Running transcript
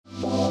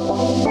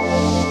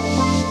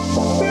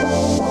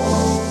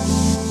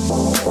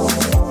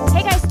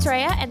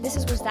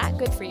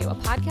Submissive for You, a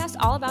podcast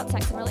all about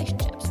sex and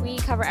relationships. We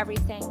cover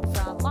everything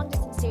from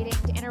long-distance dating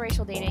to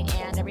interracial dating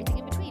and everything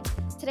in between.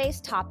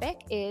 Today's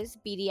topic is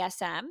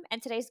BDSM,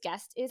 and today's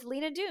guest is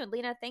Lina Dune.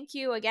 Lina, thank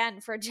you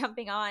again for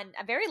jumping on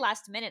a very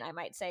last minute, I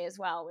might say, as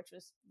well, which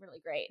was really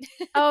great.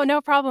 Oh,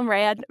 no problem,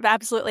 Ray. I'm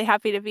absolutely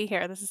happy to be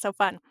here. This is so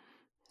fun.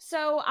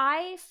 So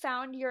I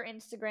found your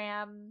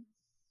Instagram.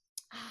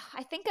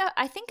 I think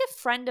a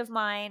friend of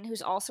mine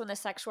who's also in the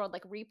sex world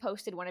like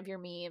reposted one of your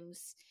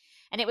memes,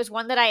 and it was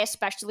one that I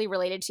especially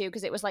related to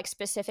because it was like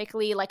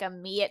specifically like a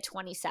me at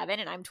 27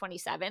 and I'm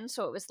 27,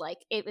 so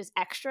it was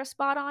extra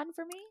spot on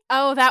for me.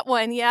 Oh, that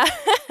one, yeah.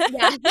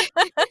 Yeah.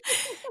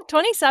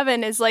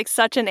 27 is like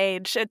such an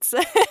age. It's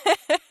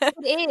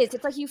It is.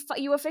 It's like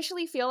you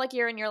officially feel like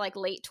you're in your like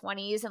late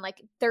 20s, and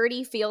like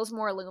 30 feels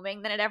more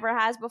looming than it ever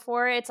has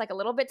before. It's like a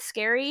little bit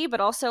scary, but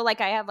also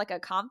like I have like a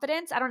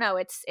confidence. I don't know.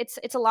 It's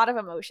a lot of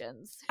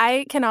emotions.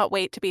 I cannot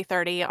wait to be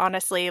 30,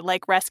 honestly.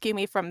 Like, rescue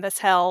me from this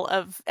hell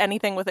of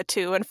anything with a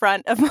 2 in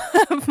front of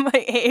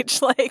my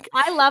age. Like,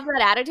 I love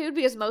that attitude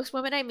because most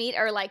women I meet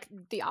are like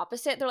the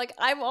opposite. They're like,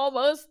 I'm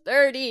almost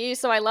 30.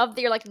 So I love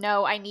that you're like,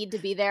 no, I need to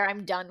be there.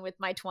 I'm done with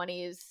my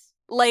 20s.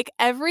 like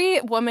every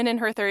woman in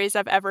her 30s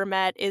I've ever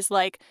met is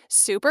like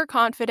super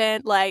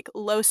confident, like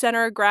low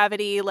center of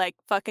gravity, like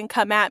fucking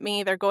come at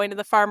me. They're going to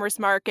the farmer's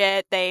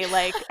market. They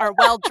like are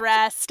well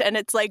dressed, and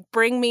it's like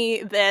bring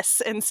me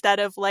this instead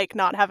of like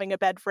not having a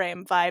bed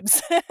frame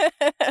vibes.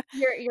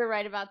 You're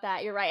right about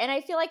that. You're right. And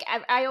I feel like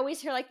I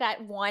always hear like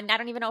that one, I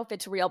don't even know if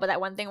it's real, but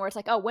that one thing where it's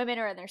like, oh, women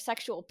are in their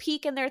sexual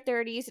peak in their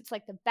 30s. It's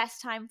like the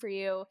best time for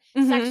you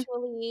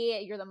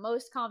sexually. You're the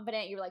most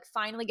confident. You're like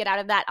finally get out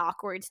of that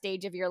awkward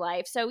stage of your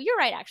life. So you're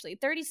right, actually.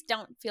 30s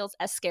don't feel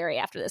as scary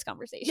after this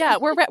conversation. Yeah,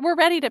 we're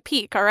ready to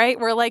peak, all right?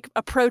 We're like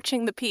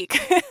approaching the peak.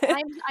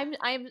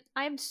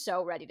 I'm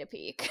so ready to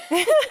peak.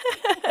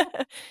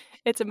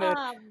 It's a mood.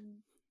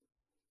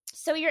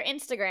 So your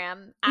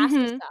Instagram, ask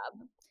a sub.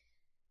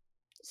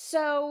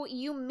 So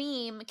you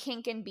meme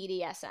kink and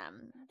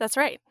BDSM. That's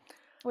right.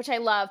 Which I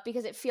love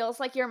because it feels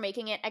like you're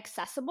making it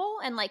accessible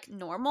and like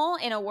normal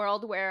in a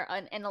world where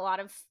in a lot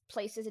of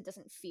places it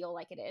doesn't feel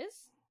like it is.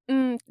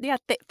 Yeah,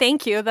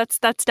 thank you. That's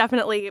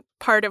definitely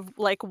part of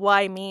like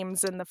why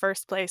memes in the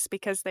first place,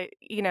 because they,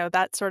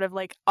 that sort of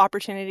like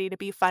opportunity to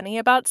be funny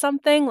about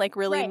something like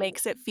really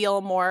makes it feel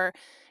more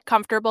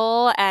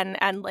comfortable and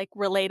like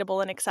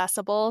relatable and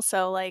accessible.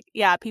 So like,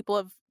 yeah, people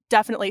have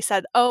definitely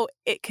said, oh,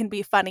 it can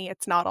be funny.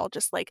 It's not all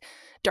just like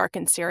dark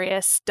and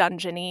serious,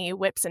 dungeony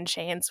whips and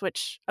chains,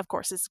 which of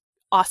course is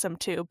awesome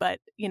too, but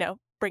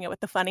bring it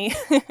with the funny.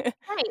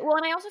 Right. Well,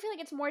 and I also feel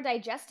like it's more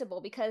digestible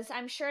because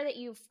I'm sure that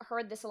you've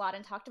heard this a lot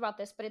and talked about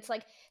this, but it's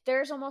like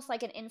there's almost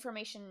like an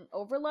information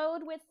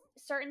overload with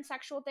certain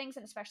sexual things,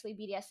 and especially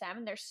BDSM.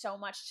 And there's so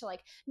much to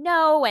like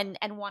know and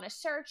want to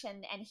search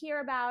and hear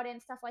about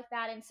and stuff like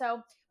that. And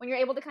so when you're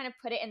able to kind of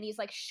put it in these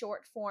like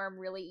short form,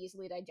 really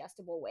easily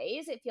digestible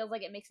ways, it feels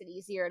like it makes it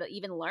easier to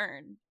even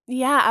learn.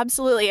 Yeah,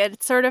 absolutely.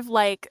 It's sort of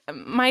like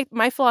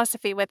my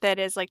philosophy with it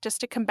is like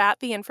just to combat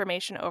the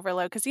information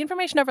overload, because the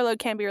information overload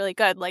can be really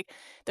good. Like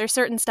there's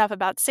certain stuff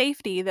about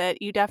safety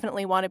that you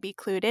definitely want to be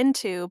clued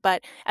into,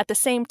 but at the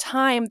same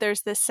time,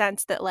 there's this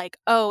sense that like,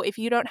 oh, if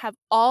you don't have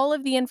all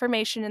of the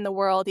information in the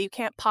world, you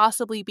can't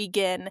possibly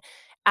begin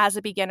as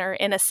a beginner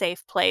in a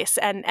safe place.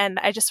 And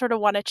I just sort of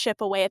want to chip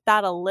away at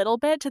that a little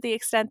bit to the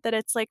extent that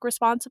it's like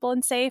responsible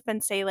and safe,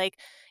 and say like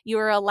you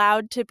are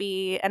allowed to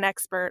be an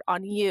expert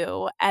on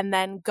you and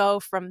then go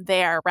from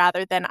there,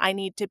 rather than I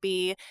need to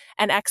be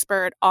an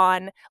expert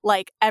on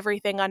like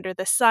everything under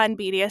the sun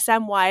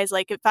BDSM wise.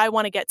 Like if I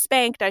want to get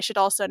spanked, I should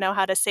also know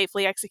how to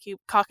safely execute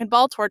cock and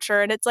ball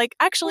torture. And it's like,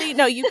 actually,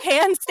 no, you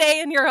can stay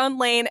in your own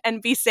lane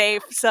and be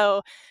safe.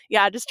 So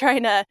yeah, just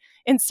trying to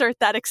insert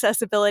that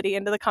accessibility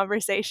into the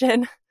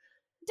conversation.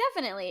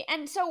 Definitely.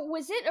 And so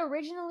was it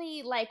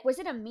originally like, was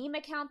it a meme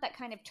account that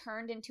kind of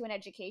turned into an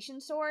education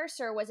source,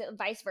 or was it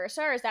vice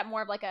versa? Or is that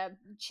more of like a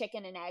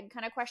chicken and egg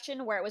kind of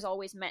question where it was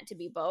always meant to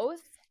be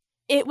both?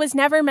 It was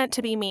never meant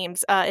to be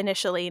memes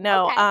initially.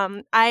 No.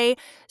 Okay.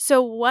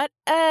 So what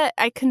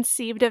I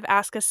conceived of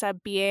Ask a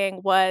Sub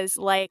being was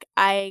like,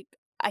 I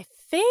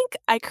think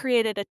I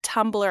created a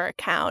Tumblr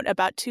account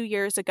about 2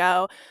 years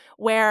ago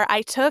where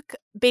I took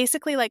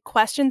basically like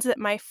questions that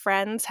my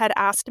friends had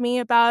asked me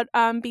about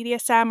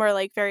BDSM, or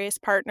like various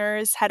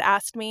partners had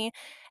asked me.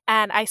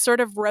 And I sort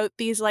of wrote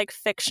these like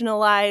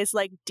fictionalized,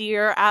 like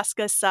Dear Ask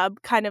a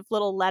Sub kind of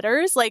little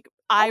letters. Like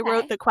I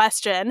wrote the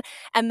question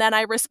and then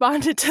I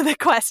responded to the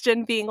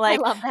question being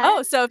like,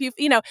 oh, so if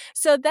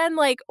so then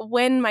like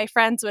when my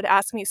friends would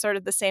ask me sort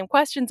of the same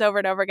questions over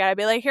and over again, I'd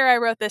be like, here, I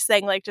wrote this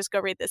thing, like, just go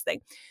read this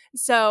thing.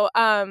 So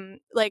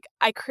like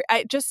I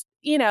just,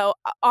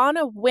 on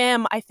a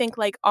whim, I think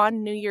like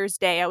on New Year's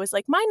Day, I was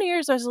like, my New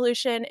Year's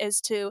resolution is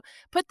to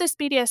put this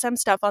BDSM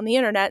stuff on the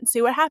internet and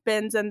see what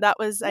happens. And that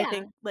was, I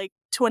think, like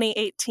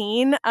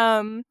 2018.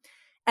 And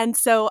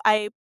so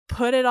I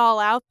put it all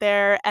out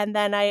there, and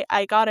then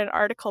I got an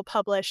article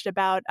published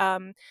about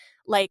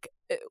like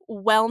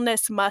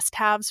wellness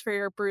must-haves for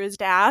your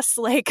bruised ass,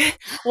 like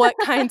what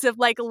kinds of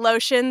like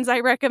lotions I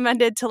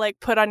recommended to like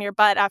put on your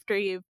butt after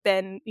you've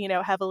been,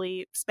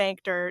 heavily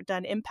spanked or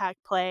done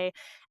impact play.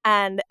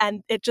 And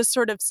it just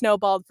sort of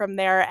snowballed from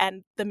there.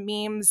 And the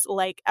memes,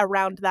 like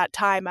around that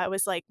time, I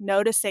was like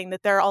noticing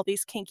that there are all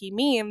these kinky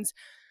memes,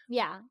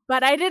 Yeah.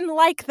 but I didn't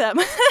like them.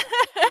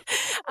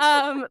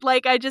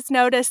 Like I just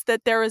noticed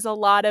that there was a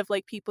lot of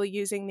like people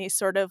using these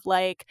sort of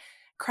like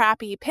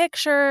crappy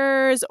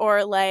pictures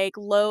or like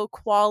low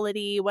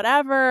quality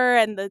whatever,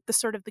 and the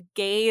sort of the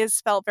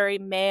gaze felt very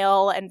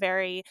male and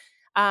very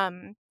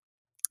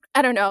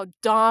I don't know,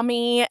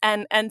 dommy,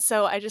 and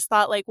so I just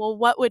thought like, well,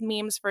 what would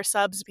memes for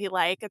subs be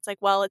like? It's like,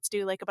 well, let's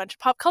do like a bunch of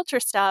pop culture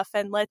stuff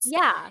and let's,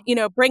 Yeah.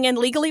 bring in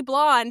Legally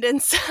Blonde.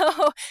 And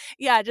so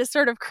yeah, just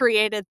sort of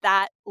created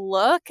that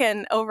look,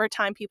 and over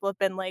time people have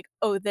been like,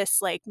 oh,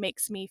 this like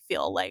makes me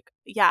feel like,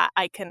 yeah,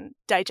 I can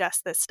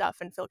digest this stuff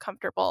and feel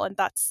comfortable, and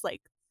that's like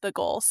the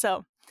goal.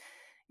 So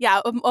yeah,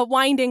 a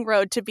winding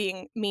road to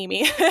being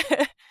memey.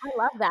 I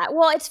love that.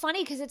 Well, it's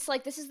funny because it's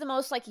like this is the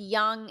most like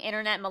young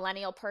internet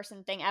millennial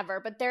person thing ever,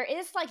 but there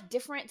is like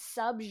different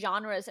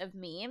subgenres of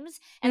memes,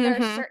 and there are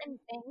Mhm. certain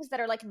things that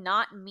are like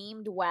not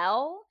memed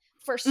well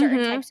for certain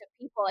Mhm. types of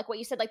people. Like what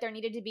you said, like there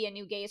needed to be a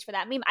new gaze for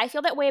that meme. I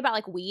feel that way about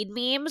like weed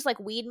memes. Like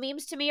weed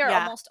memes to me are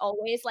Yeah. almost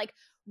always like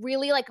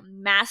really like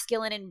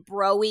masculine and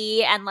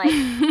broy, and like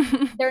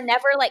they're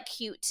never like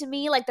cute to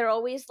me. Like they're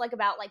always like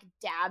about like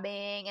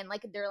dabbing, and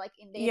like they're like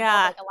they involve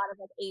Yeah. like a lot of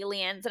like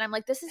aliens, and I'm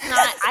like, this is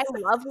not, I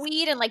love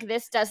weed, and like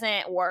this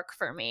doesn't work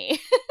for me.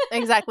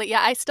 Exactly.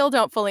 Yeah, I still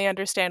don't fully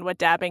understand what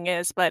dabbing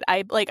is, but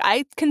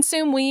I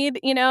consume weed,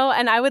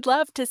 and I would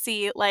love to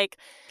see like,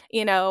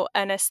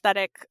 an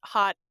aesthetic,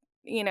 hot,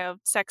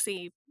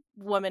 sexy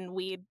woman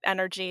weed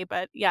energy.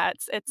 But yeah,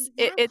 it's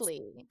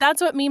Exactly.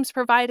 that's what memes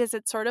provide. Is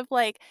it's sort of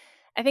like,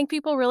 I think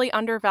people really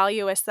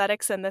undervalue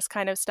aesthetics in this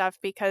kind of stuff,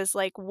 because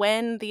like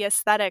when the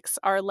aesthetics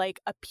are like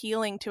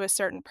appealing to a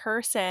certain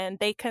person,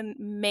 they can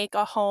make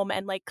a home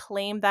and like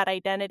claim that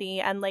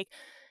identity. And like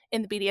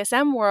in the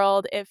BDSM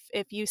world,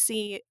 if you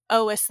see,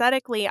 oh,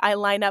 aesthetically, I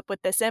line up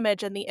with this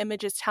image, and the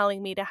image is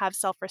telling me to have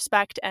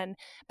self-respect and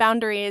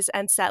boundaries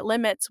and set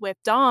limits with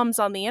DOMs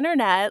on the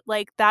internet,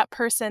 like that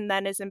person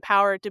then is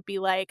empowered to be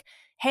like,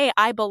 hey,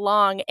 I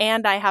belong,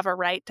 and I have a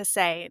right to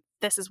say,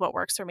 this is what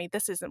works for me,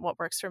 this isn't what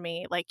works for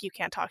me, like you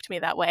can't talk to me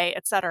that way,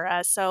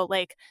 etc. So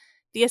like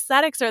the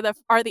aesthetics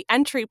are the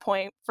entry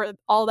point for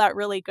all that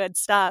really good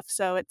stuff.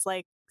 So it's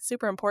like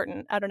super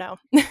important. I don't know.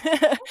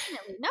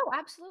 Definitely. No,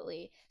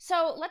 absolutely.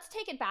 So let's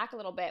take it back a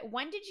little bit.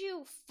 When did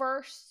you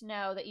first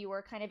know that you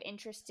were kind of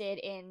interested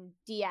in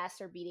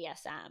DS or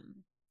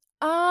BDSM?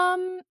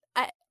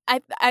 I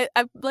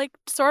like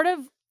sort of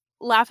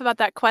laugh about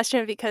that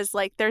question, because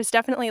like there's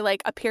definitely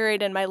like a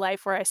period in my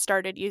life where I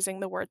started using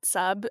the word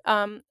sub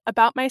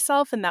about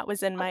myself, and that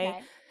was in my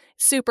Okay.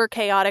 super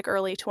chaotic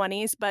early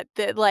 20s. But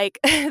the like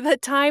the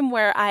time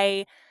where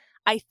I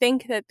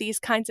think that these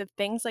kinds of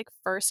things like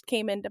first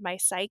came into my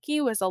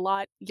psyche was a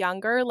lot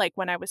younger, like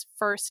when I was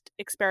first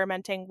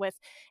experimenting with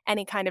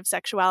any kind of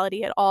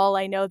sexuality at all.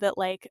 I know that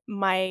like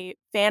my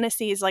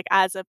fantasies, like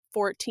as a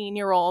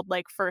 14-year-old,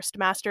 like first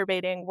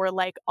masturbating, were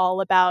like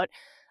all about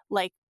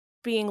like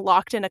being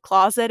locked in a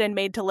closet and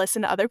made to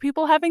listen to other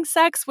people having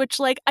sex,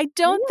 which like I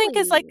don't think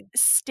is like Really?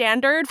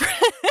 standard.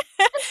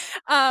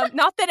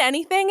 Not that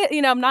anything,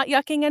 I'm not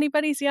yucking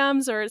anybody's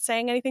yums or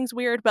saying anything's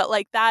weird, but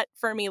like that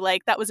for me,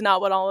 like that was not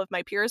what all of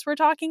my peers were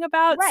talking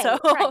about. So,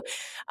 Right,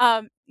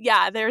 right.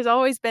 yeah, there's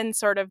always been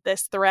sort of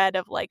this thread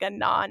of like a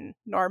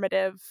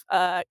non-normative,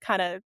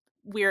 kind of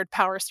weird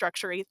power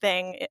structure-y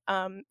thing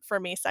for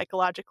me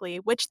psychologically,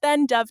 which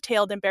then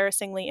dovetailed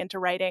embarrassingly into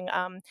writing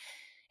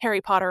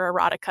Harry Potter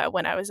erotica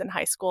when I was in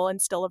high school and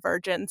still a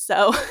virgin.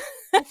 So,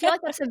 I feel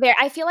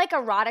like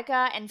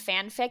erotica and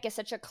fanfic is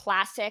such a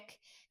classic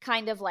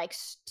kind of like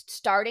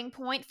starting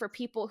point for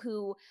people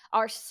who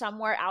are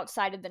somewhere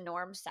outside of the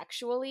norm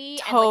sexually,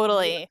 and like need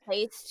totally. a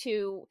place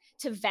to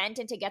vent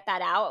and to get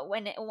that out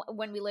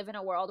when we live in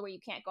a world where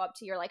you can't go up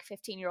to your like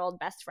 15-year-old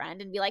best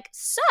friend and be like,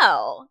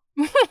 "So,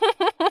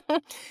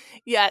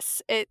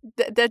 Yes,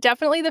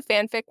 definitely the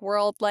fanfic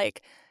world.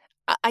 Like,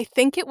 I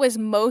think it was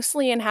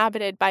mostly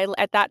inhabited by,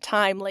 at that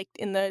time, like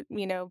in the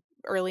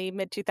early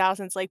mid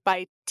 2000s, like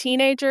by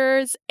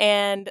teenagers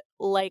and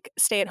like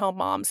stay at home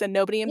moms and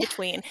nobody in yeah,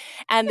 between.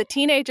 And the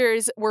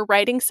teenagers were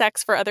writing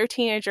sex for other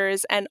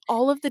teenagers, and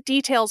all of the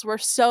details were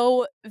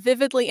so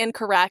vividly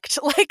incorrect.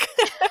 Like,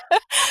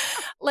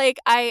 like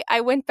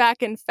I went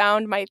back and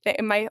found my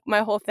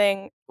whole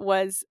thing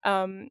was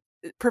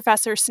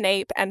Professor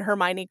Snape and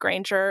Hermione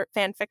Granger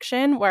fan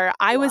fiction, where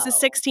I was a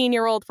whoa."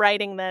 16-year-old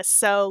writing this.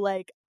 So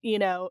like,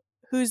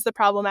 who's the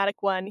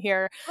problematic one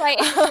here. Right.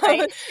 Um,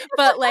 Right.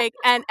 but like,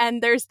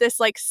 and there's this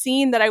like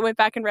scene that I went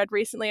back and read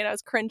recently, and I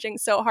was cringing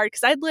so hard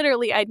because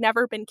I'd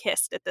never been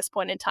kissed at this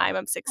point in time.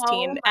 I'm 16,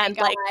 Oh my and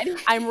like god.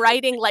 I'm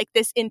writing like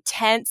this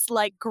intense,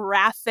 like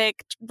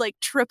graphic, like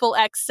triple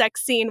X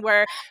sex scene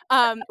where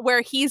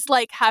he's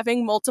like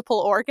having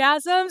multiple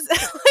orgasms,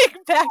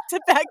 like back to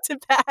back to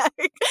back.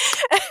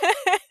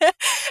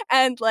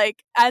 And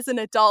like as an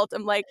adult,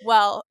 I'm like,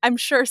 well, I'm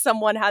sure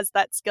someone has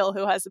that skill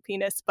who has a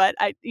penis, but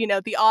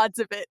the odds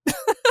of it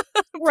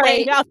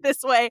playing Right. out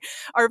this way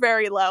are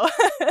very low.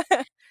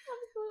 Absolutely.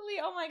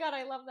 Oh my god,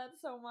 I love that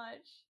so much.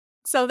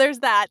 So there's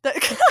that.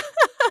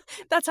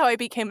 That's how I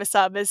became a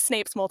sub, is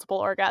Snape's multiple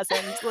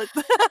orgasms.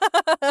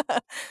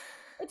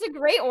 It's a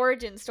great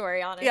origin story,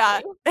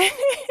 Yeah.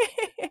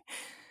 honestly.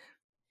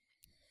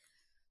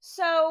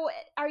 So,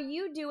 are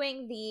you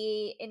doing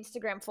the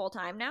Instagram full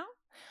time now?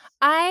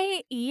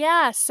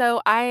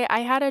 So I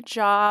had a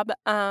job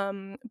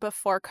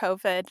before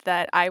COVID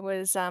that I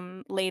was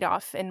laid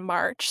off in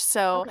March.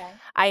 So Okay.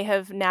 I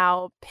have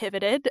now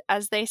pivoted,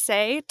 as they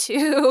say,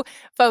 to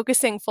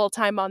focusing full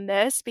time on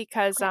this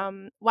because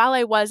Okay. while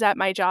I was at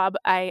my job,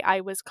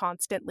 I was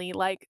constantly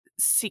like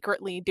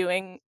secretly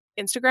doing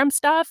Instagram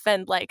stuff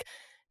and like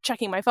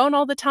checking my phone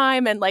all the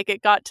time, and like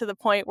it got to the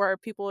point where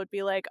people would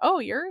be like, "Oh,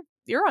 you're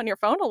on your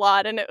phone a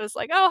lot," and it was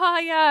like, "Oh,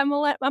 hi, yeah,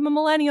 I'm a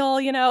millennial,"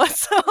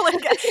 so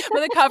like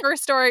the cover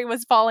story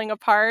was falling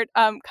apart,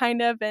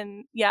 kind of,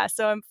 and yeah,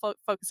 so I'm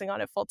focusing on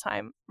it full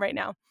time right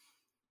now.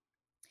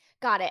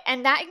 Got it.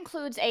 And that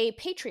includes a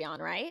Patreon,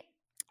 right?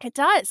 It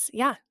does,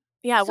 yeah,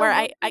 yeah, So where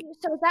what I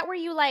so is that where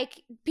you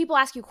like people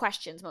ask you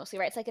questions mostly,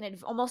 right? It's like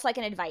almost like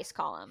an advice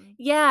column.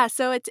 Yeah,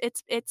 so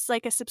it's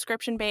like a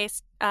subscription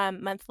based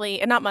monthly,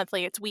 and not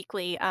monthly, it's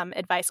weekly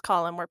advice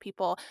column where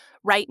people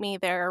write me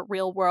their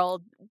real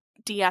world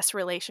DS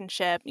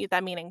relationship,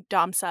 that meaning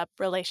dom sub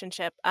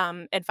relationship,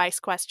 advice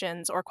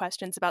questions or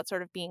questions about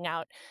sort of being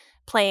out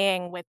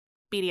playing with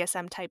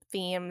BDSM type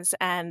themes,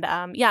 and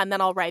yeah, and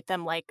then I'll write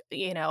them like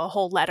a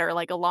whole letter,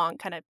 like a long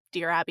kind of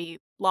Dear Abby,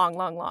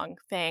 long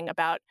thing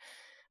about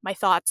my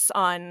thoughts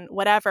on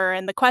whatever.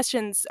 And the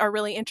questions are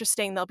really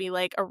interesting. They'll be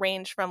like a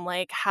range from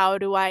like, how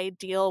do I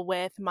deal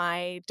with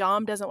my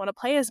dom doesn't want to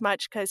play as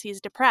much because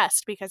he's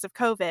depressed because of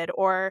COVID,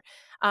 or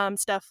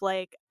stuff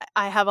like,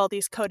 I have all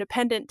these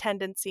codependent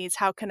tendencies.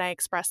 How can I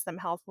express them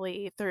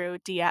healthily through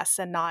DS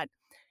and not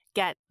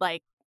get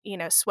like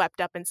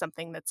swept up in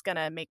something that's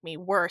gonna make me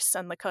worse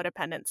on the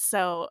codependence.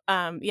 So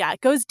yeah,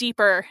 it goes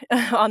deeper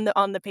on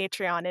the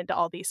Patreon into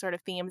all these sort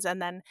of themes,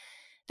 and then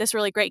this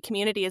really great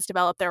community is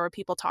developed there where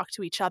people talk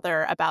to each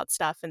other about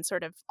stuff and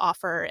sort of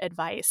offer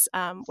advice,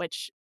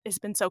 which has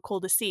been so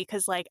cool to see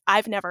because like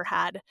I've never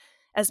had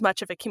as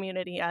much of a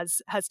community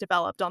as has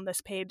developed on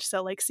this page.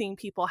 So like seeing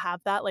people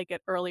have that like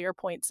at earlier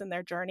points in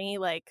their journey,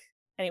 like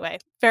anyway,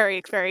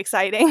 very, very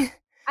exciting.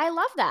 I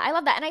love that. I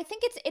love that. And I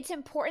think it's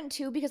important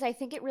too because I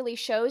think it really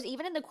shows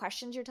even in the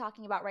questions you're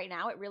talking about right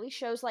now, it really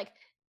shows like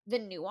the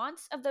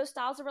nuance of those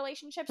styles of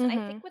relationships. And I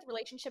think Mm-hmm. with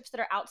relationships that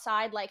are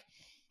outside like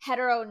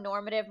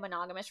heteronormative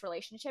monogamous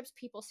relationships,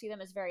 people see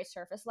them as very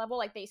surface level.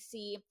 Like they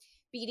see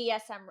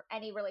BDSM,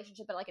 any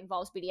relationship that like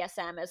involves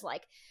BDSM as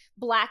like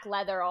black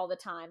leather all the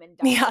time and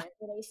Yeah. dominant.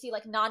 Or they see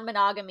like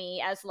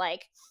non-monogamy as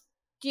like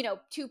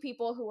two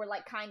people who were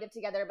like kind of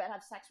together but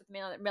have sex with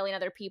a million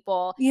other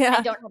people Yeah.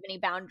 and don't have any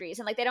boundaries.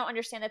 And like they don't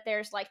understand that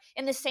there's like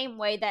in the same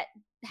way that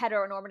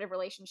heteronormative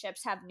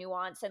relationships have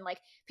nuance and like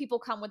people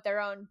come with their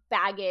own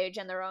baggage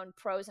and their own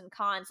pros and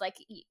cons, like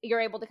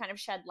you're able to kind of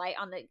shed light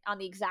on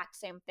the exact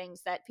same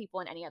things that people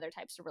in any other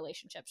types of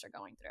relationships are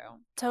going through.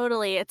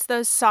 Totally. It's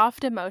those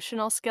soft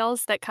emotional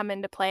skills that come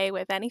into play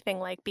with anything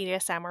like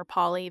BDSM or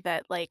poly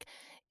that like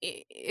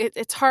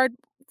it's hard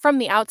from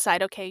the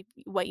outside. Okay,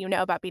 what you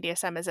know about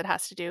BDSM is it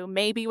has to do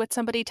maybe with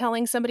somebody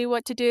telling somebody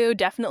what to do,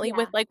 definitely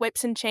with Yeah. like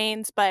whips and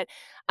chains, but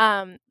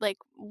like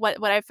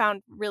what I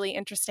found really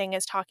interesting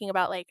is talking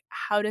about like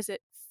how does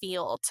it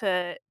feel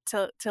to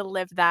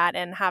live that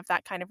and have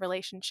that kind of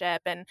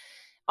relationship, and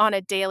on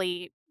a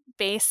daily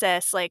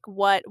basis, like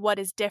what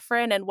is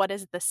different and what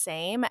is the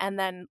same, and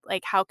then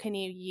like how can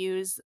you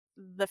use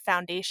the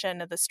foundation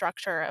of the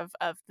structure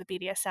of the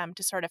BDSM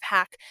to sort of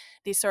hack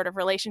these sort of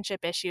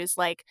relationship issues,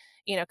 like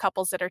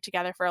couples that are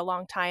together for a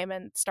long time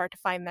and start to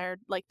find their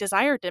like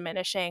desire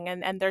diminishing,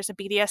 and there's a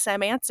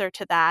BDSM answer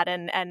to that,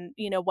 and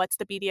what's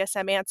the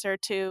BDSM answer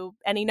to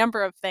any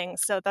number of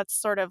things. So that's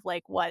sort of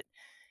like what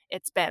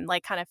it's been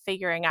like, kind of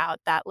figuring out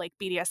that like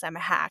BDSM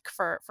hack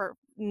for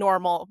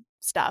normal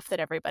stuff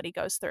that everybody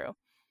goes through.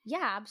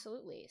 Yeah,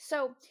 absolutely.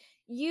 So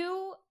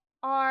you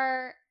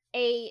are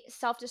a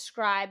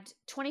self-described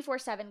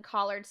 24/7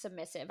 collared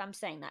submissive. I'm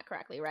saying that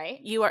correctly, right?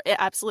 You are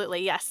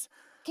absolutely, yes.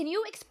 Can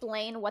you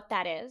explain what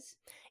that is?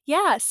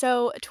 Yeah,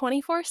 so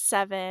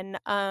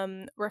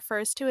 24/7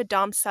 refers to a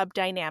dom sub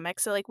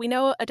dynamic. So like we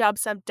know a dom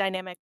sub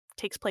dynamic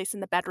takes place in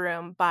the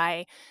bedroom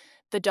by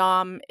the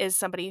dom is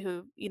somebody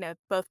who,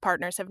 both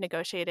partners have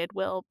negotiated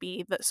will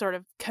be the sort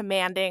of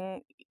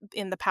commanding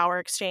in the power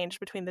exchange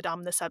between the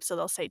dom and the sub. So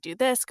they'll say, do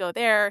this, go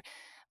there,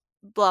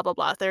 blah blah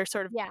blah. They're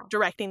sort of Yeah.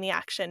 directing the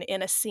action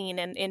in a scene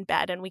and in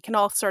bed, and we can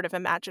all sort of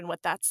imagine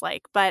what that's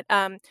like. But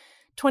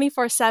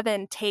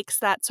 24/7 takes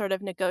that sort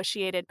of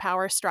negotiated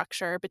power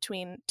structure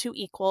between two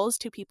equals,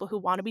 two people who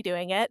want to be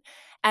doing it,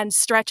 and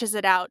stretches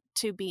it out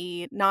to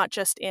be not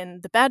just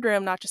in the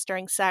bedroom, not just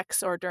during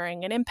sex or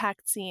during an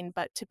impact scene,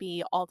 but to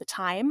be all the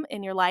time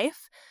in your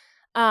life.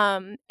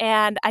 And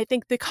I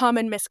think the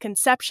common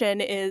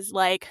misconception is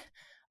like,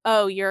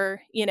 oh,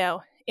 you're,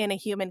 in a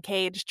human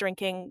cage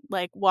drinking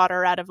like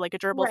water out of like a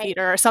gerbil Right.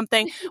 feeder or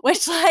something,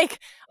 which like,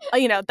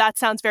 that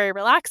sounds very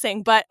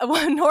relaxing. But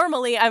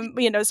normally I'm,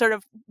 sort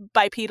of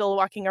bipedal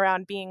walking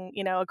around being,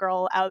 a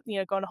girl out,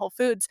 going to Whole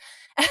Foods.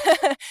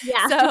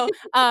 Yeah. So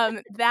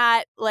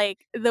that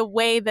like the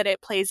way that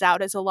it plays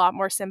out is a lot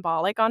more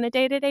symbolic on a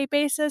day-to-day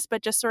basis,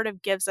 but just sort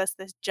of gives us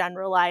this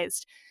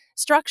generalized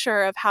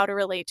structure of how to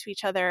relate to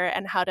each other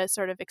and how to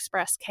sort of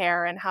express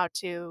care and how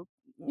to,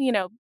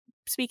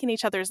 speak in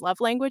each other's love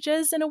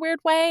languages in a weird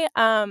way.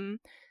 No,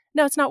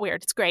 it's not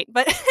weird. It's great.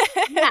 But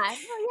Yeah. No,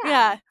 yeah.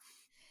 yeah.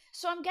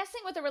 So I'm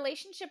guessing with a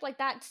relationship like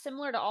that,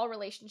 similar to all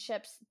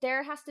relationships,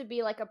 there has to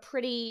be like a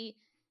pretty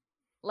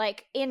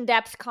like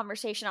in-depth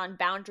conversation on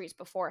boundaries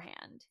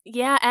beforehand.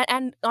 Yeah,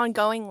 and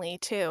ongoingly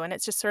too. And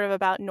it's just sort of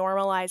about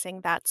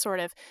normalizing that sort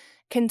of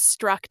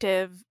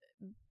constructive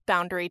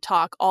boundary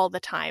talk all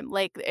the time.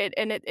 Like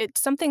it's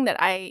something that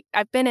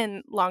I've been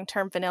in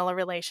long-term vanilla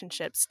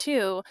relationships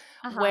too,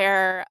 Uh-huh.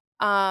 where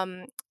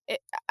it,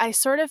 I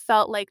sort of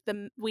felt like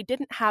we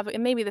didn't have,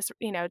 and maybe this,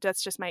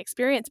 that's just my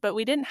experience, but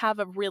we didn't have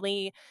a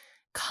really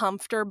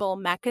comfortable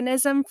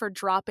mechanism for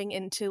dropping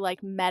into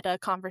like meta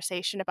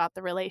conversation about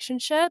the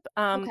relationship.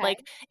 Okay.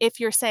 Like if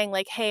you're saying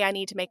like, hey, I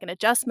need to make an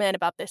adjustment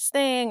about this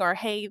thing, or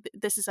hey,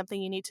 this is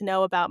something you need to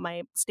know about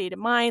my state of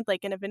mind,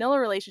 like in a vanilla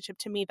relationship,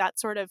 to me that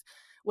sort of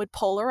would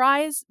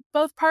polarize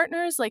both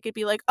partners. Like it'd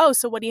be like, oh,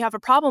 so what do you have a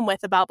problem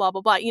with about blah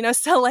blah blah,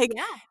 so like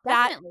Yeah,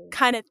 that definitely.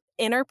 kind of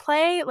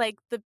interplay, like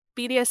the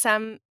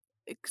BDSM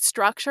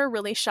structure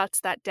really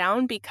shuts that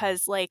down,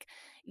 because like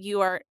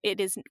it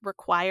is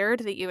required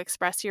that you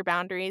express your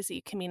boundaries, that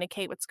you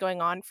communicate what's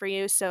going on for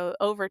you. So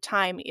over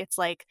time it's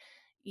like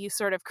you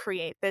sort of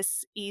create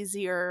this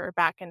easier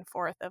back and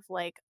forth of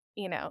like,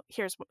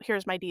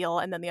 here's my deal,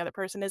 and then the other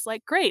person is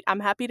like, great, I'm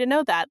happy to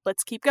know that,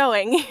 let's keep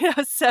going.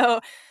 So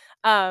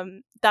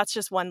that's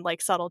just one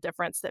like subtle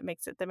difference that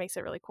makes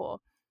it really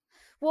cool.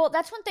 Well,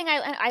 that's one thing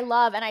I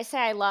love, and I say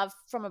I love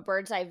from a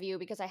bird's eye view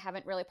because I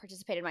haven't really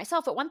participated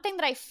myself. But one thing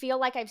that I feel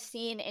like I've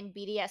seen in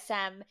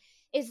BDSM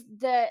is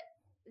the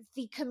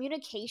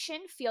communication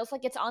feels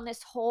like it's on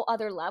this whole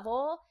other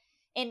level.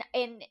 In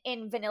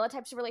vanilla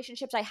types of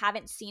relationships, I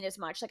haven't seen as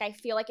much. Like I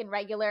feel like in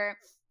regular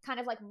kind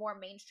of like more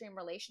mainstream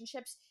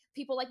relationships,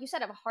 people like you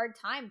said have a hard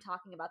time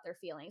talking about their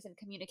feelings and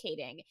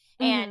communicating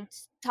Hmm. and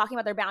talking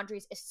about their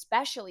boundaries,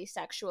 especially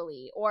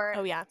sexually, or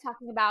Oh yeah.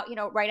 talking about,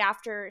 right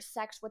after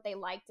sex what they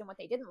liked and what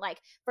they didn't like,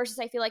 versus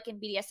I feel like in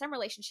BDSM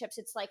relationships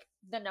it's like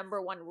the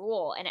number one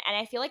rule. And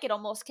I feel like it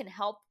almost can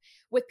help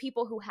with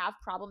people who have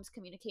problems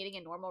communicating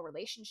in normal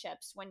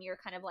relationships when you're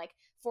kind of like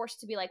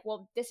forced to be like,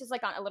 well, this is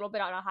like on a little bit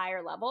on a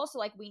higher level, so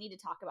like we need to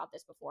talk about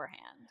this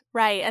beforehand.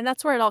 Right, and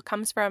that's where it all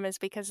comes from, is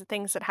because the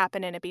things that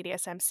happen in a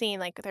BDSM scene,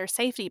 like they're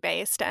safety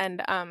based,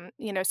 and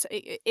so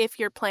if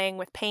you're playing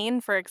with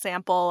pain, for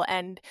example,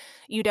 and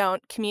you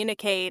don't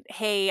communicate,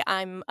 hey,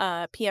 I'm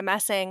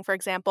PMSing, for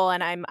example,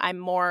 and I'm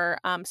more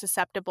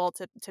susceptible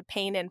to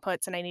pain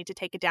inputs, and I need to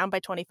take it down by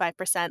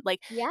 25%.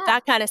 Like Yeah.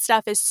 that kind of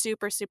stuff is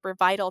super super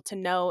vital to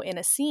know in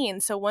a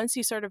scene. So once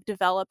you sort of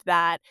develop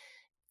that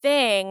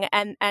thing,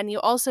 and you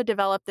also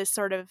develop this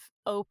sort of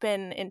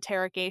open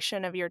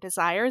interrogation of your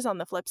desires on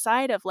the flip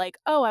side of like,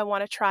 oh, I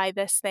want to try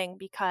this thing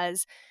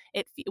because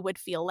would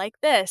feel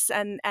like this,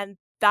 and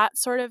that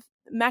sort of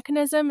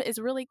mechanism is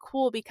really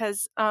cool,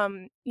 because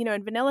in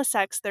vanilla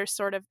sex there's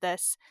sort of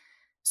this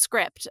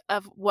script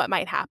of what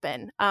might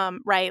happen,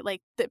 right?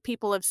 Like that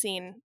people have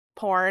seen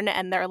porn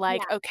and they're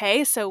like, Yeah.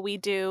 okay, so we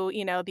do,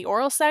 the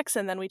oral sex,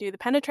 and then we do the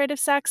penetrative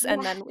sex,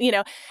 and Yeah.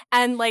 then,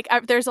 and like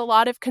there's a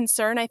lot of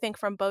concern, I think,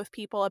 from both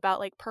people about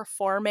like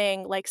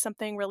performing like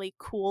something really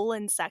cool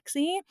and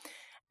sexy.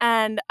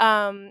 And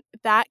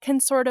that can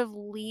sort of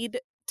lead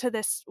to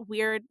this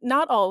weird,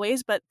 not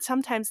always, but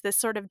sometimes this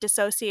sort of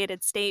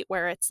dissociated state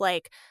where it's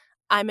like,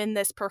 I'm in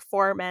this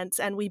performance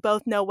and we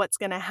both know what's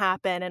going to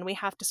happen and we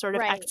have to sort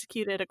of Right.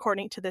 execute it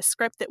according to this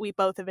script that we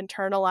both have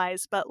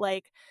internalized. But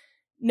like,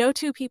 no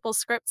two people's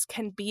scripts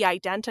can be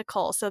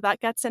identical. So that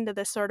gets into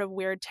this sort of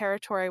weird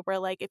territory where,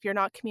 like, if you're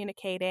not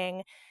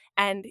communicating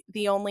and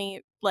the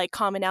only like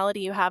commonality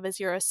you have is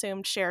your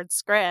assumed shared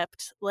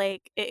script,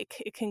 like it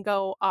can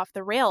go off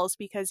the rails,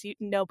 because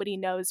nobody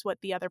knows what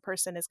the other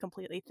person is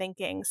completely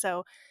thinking.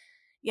 So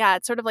yeah,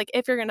 it's sort of like,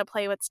 if you're going to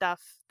play with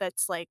stuff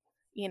that's like,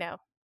 you know,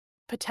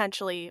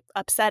 potentially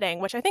upsetting,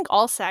 which I think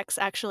all sex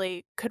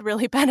actually could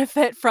really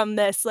benefit from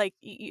this, like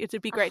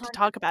it'd be great to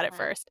talk about it 100%.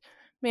 first.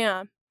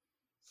 Yeah.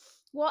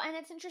 Well, and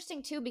it's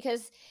interesting too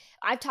because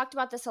I've talked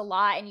about this a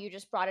lot and you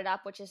just brought it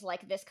up, which is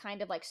like this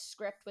kind of like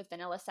script with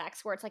vanilla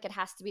sex where it's like it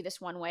has to be this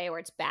one way or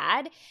it's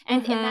bad.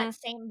 And in that Mhm.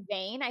 same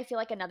vein, I feel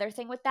like another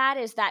thing with that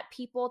is that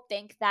people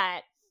think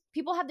that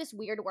people have this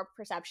weird warped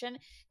perception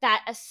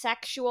that a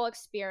sexual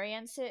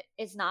experience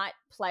is not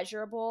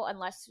pleasurable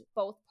unless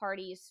both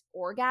parties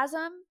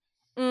orgasm,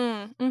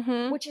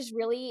 Mhm. which is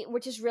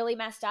really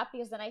messed up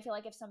because then I feel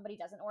like if somebody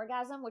doesn't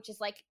orgasm, which is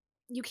like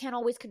you can't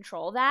always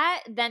control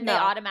that, then they No.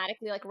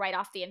 automatically like write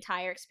off the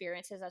entire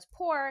experiences as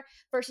poor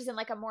versus in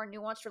like a more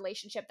nuanced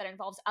relationship that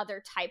involves other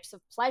types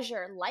of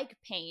pleasure like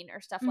pain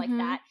or stuff like Mhm.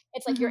 that.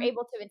 It's like you're Mhm.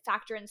 able to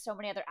factor in so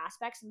many other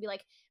aspects and be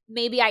like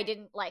maybe I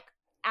didn't like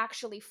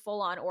actually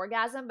full on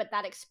orgasm, but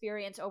that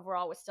experience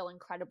overall was still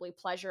incredibly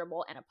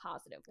pleasurable and a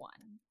positive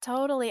one.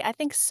 Totally. I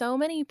think so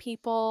many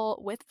people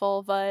with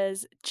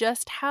vulvas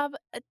just have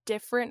a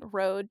different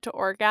road to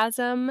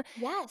orgasm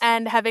Yes.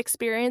 and have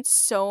experienced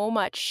so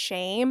much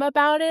shame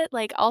about it.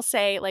 Like, I'll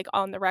say, like,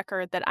 on the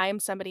record that I am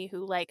somebody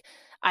who, like,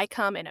 I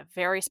come in a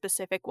very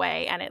specific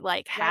way and it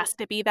like Right. has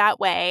to be that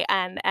way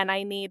and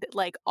I need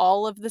like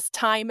all of this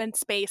time and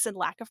space and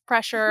lack of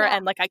pressure Yeah.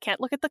 and like I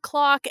can't look at the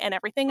clock and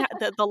everything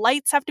the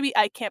lights have to be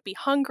I can't be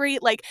hungry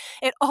like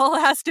it all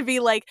has to be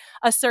like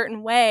a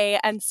certain way.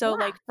 And so, Yeah.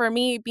 like, for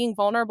me, being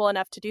vulnerable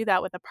enough to do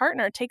that with a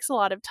partner takes a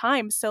lot of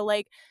time. So,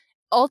 like,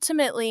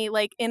 ultimately,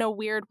 like, in a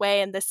weird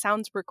way, and this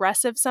sounds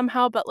regressive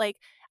somehow, but like,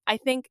 I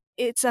think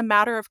it's a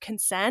matter of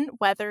consent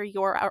whether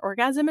your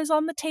orgasm is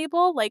on the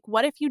table. Like,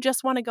 what if you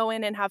just want to go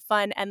in and have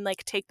fun and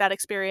like take that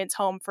experience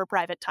home for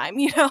private time?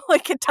 You know,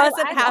 like it I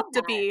doesn't have love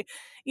to that. be,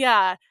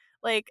 yeah.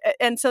 Like,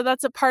 and so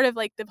that's a part of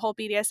like the whole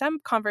BDSM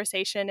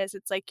conversation is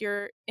it's like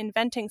you're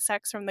inventing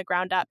sex from the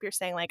ground up. You're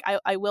saying, like,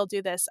 I will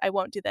do this, I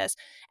won't do this.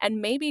 And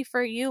maybe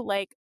for you,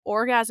 like,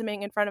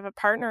 orgasming in front of a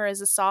partner is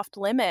a soft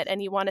limit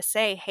and you want to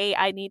say, hey,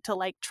 I need to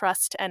like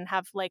trust and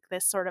have like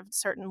this sort of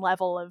certain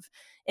level of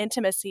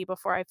intimacy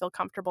before I feel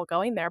comfortable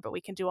going there, but we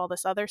can do all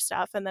this other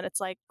stuff. And then it's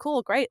like,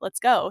 cool, great, let's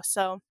go.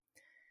 So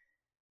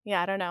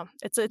yeah, I don't know.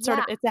 It's sort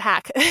of Yeah. it's a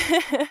hack.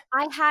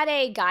 I had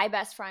a guy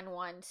best friend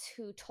once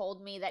who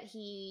told me that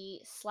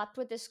he slept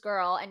with this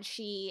girl and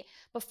she,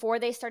 before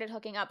they started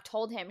hooking up,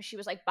 told him, she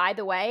was like, by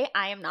the way,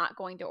 I am not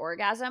going to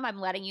orgasm. I'm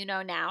letting you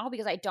know now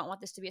because I don't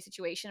want this to be a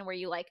situation where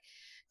you like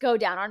go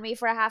down on me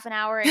for a half an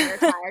hour and you're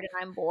tired and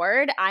I'm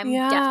bored. I'm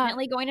Yeah.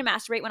 definitely going to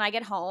masturbate when I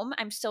get home.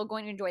 I'm still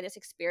going to enjoy this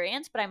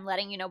experience, but I'm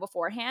letting you know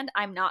beforehand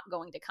I'm not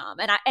going to come.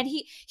 And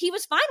he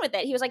was fine with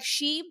it. He was like,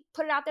 she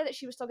put it out there that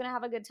she was still going to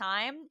have a good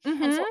time.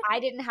 And so Mhm. I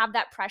didn't have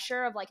that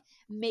pressure of like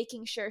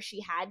making sure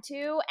she had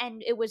to.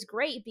 And it was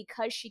great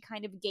because she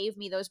kind of gave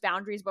me those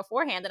boundaries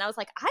beforehand. And I was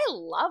like, I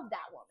love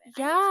that woman.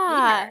 I need to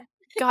meet her.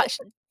 Yeah. Gosh,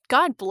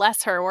 God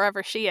bless her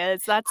wherever she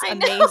is. That's I know.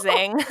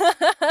 amazing.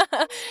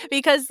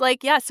 Because,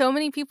 like, yeah, so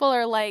many people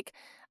are like,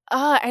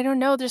 I don't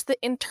know, there's the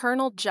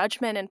internal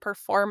judgment and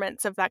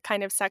performance of that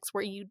kind of sex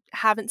where you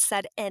haven't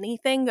said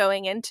anything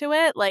going into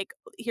it. Like,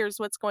 here's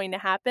what's going to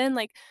happen.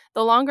 Like,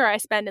 the longer I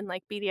spend in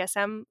like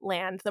BDSM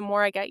land, the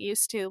more I get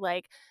used to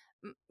like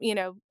you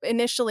know,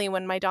 initially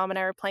when my dom and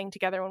I were playing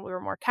together when we were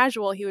more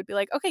casual, he would be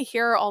like, okay,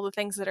 here are all the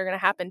things that are going to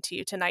happen to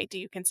you tonight. Do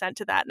you consent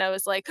to that? And I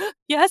was like,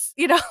 yes,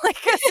 you know, like,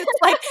 'cause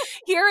it's like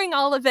hearing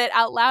all of it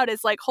out loud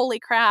is like, holy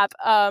crap,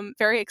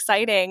 very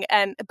exciting.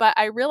 And, but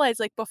I realized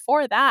like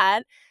before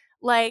that,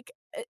 like,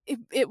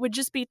 it would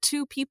just be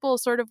two people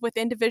sort of with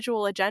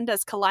individual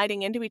agendas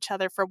colliding into each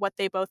other for what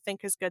they both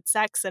think is good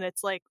sex. And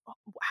it's like,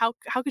 how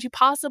could you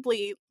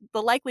possibly,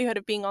 the likelihood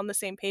of being on the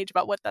same page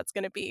about what that's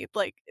going to be,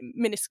 like,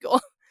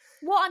 minuscule.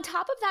 Well, on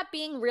top of that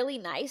being really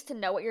nice to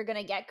know what you're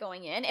gonna get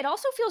going in, it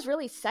also feels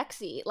really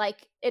sexy.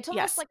 Like it's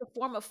almost Yes. like a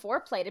form of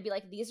foreplay to be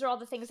like, these are all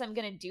the things I'm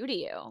gonna do to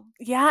you.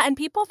 Yeah, and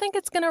people think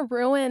it's gonna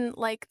ruin,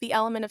 like, the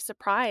element of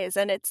surprise,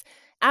 and it's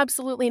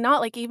absolutely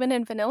not. Like, even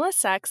in vanilla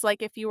sex,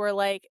 like, if you were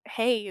like,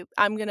 "Hey,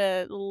 I'm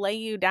gonna lay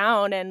you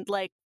down and,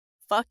 like,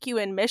 fuck you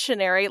in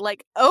missionary,"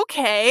 like,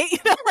 "Okay," you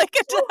know, like,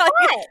 So like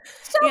hot.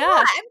 So yeah.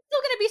 hot. I'm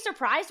still gonna be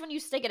surprised when you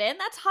stick it in.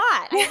 That's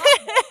hot. I love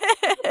it.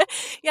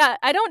 Yeah,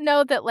 I don't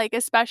know that, like,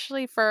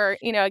 especially for,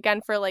 you know,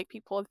 again, for, like,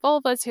 people with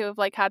vulvas who have,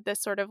 like, had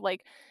this sort of,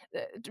 like,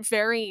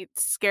 very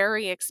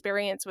scary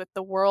experience with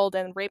the world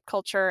and rape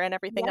culture and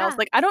everything else, Yeah,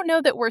 like, I don't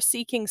know that we're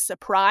seeking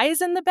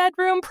surprise in the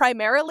bedroom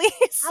primarily.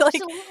 It's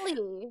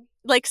absolutely.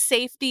 like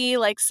safety,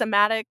 like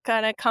somatic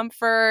kinda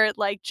comfort,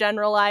 like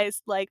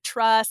generalized, like,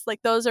 trust,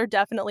 like, those are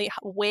definitely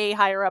way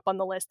higher up on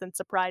the list than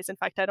surprise. In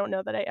fact, I don't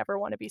know that I ever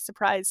wanna be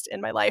surprised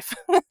in my life.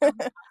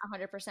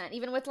 100%.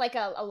 Even with like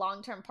a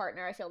long-term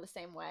partner, I feel the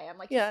same way. I'm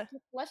like, Yeah.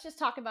 let's just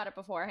talk about it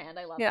beforehand.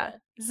 I love Yeah.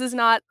 this. This is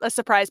not a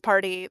surprise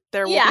party.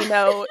 There will Yeah. be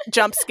no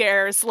jump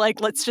scares. Like,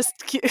 let's just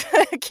keep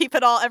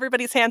it all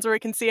everybody's hands where we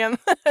can see them.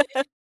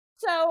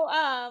 So,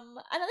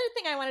 another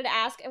thing I wanted to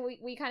ask, and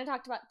we kind of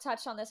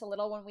touched on this a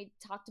little when we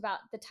talked about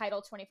the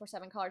title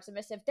 24/7 collar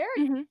submissive. There are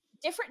Mhm.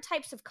 different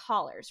types of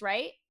collars,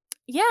 right?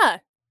 Yeah,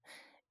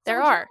 So, there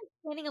would you are. mind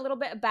explaining a little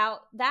bit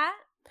about that?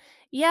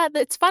 Yeah,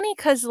 it's funny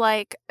because,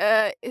 like,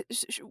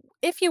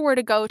 if you were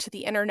to go to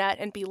the internet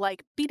and be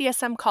like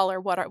BDSM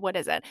collar, what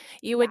is it?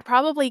 You Yeah. would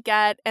probably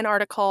get an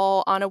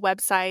article on a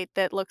website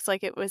that looks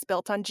like it was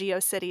built on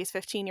GeoCities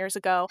 15 years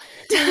ago,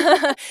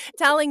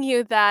 telling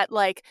you that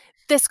like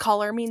this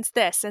collar means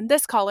this and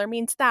this collar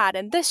means that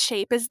and this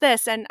shape is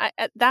this, and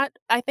that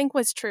I think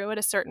was true at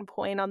a certain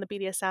point on the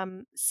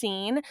BDSM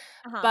scene.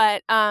 Uh-huh.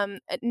 But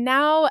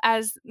now,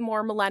 as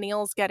more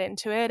millennials get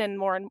into it,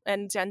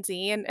 and Gen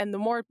Z, and the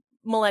more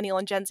millennial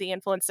and Gen Z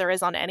influence there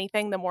is on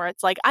anything, the more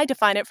it's like I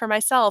define it for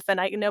myself, and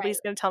Right. nobody's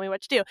going to tell me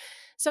what to do.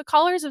 So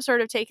collars have sort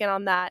of taken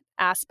on that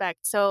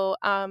aspect. So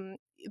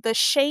the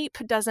shape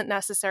doesn't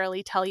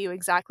necessarily tell you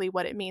exactly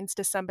what it means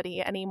to somebody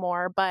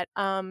anymore, but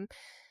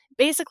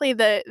basically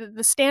the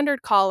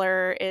standard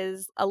collar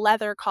is a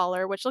leather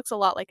collar, which looks a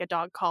lot like a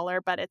dog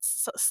collar, but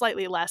it's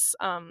slightly less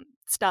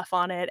stuff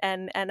on it,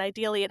 and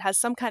ideally it has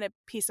some kind of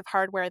piece of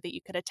hardware that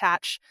you could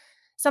attach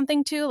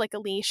something to, like a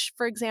leash,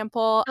 for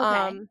example.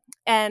 Okay.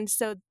 And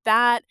so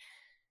that,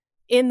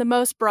 in the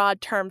most broad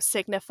terms,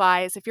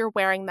 signifies if you're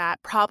wearing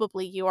that,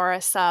 probably you are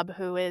a sub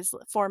who is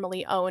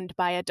formally owned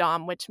by a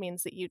dom, which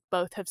means that you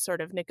both have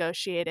sort of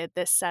negotiated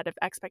this set of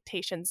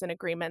expectations and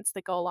agreements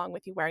that go along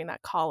with you wearing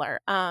that collar.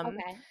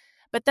 Okay.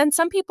 But then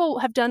some people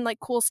have done like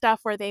cool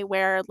stuff where they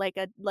wear like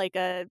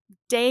a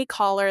day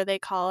collar, they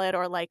call it,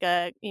 or like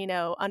a,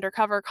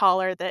 undercover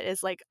collar that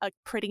is like a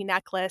pretty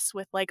necklace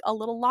with like a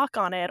little lock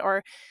on it,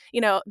 or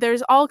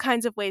there's all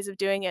kinds of ways of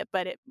doing it,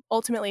 but it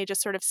ultimately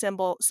just sort of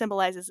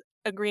symbolizes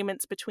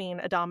agreements between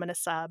a dom and a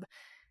sub.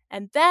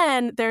 And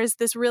then there's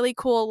this really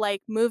cool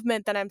like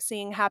movement that I'm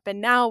seeing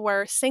happen now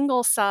where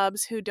single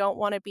subs who don't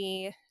want to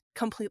be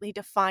completely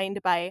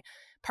defined by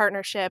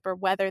partnership or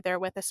whether they're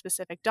with a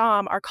specific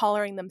dom are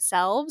collaring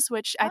themselves,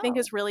 which I think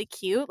Oh. is really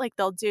cute. Like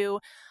they'll do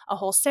a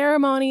whole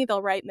ceremony,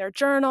 they'll write in their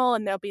journal,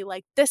 and they'll be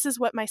like, this is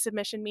what my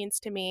submission means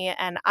to me,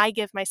 and I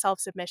give myself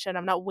submission.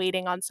 I'm not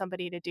waiting on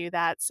somebody to do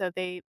that. So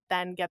they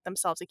then get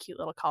themselves a cute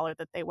little collar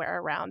that they wear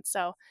around.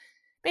 So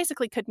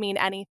basically could mean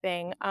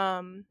anything.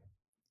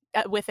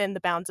 Within the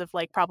bounds of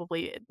like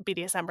probably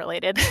BDSM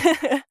related.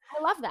 I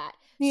love that.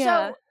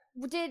 Yeah. So,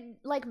 did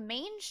like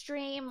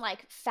mainstream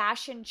like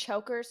fashion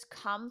chokers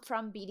come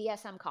from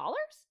BDSM collars?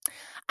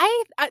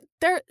 I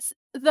there's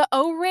the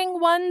O-ring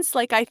ones,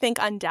 like I think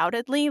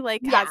undoubtedly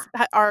like Yeah.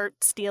 are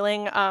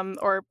stealing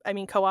or I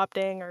mean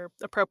co-opting or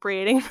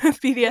appropriating Yeah, no,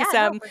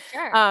 BDSM for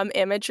sure.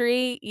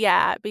 imagery.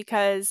 Yeah,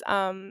 because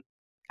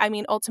I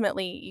mean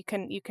ultimately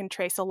you can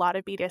trace a lot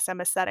of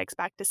BDSM aesthetics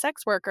back to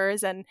sex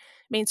workers, and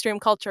mainstream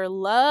culture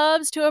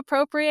loves to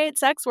appropriate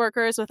sex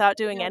workers without I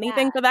doing know that.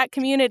 anything for that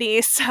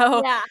community.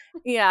 So Yeah.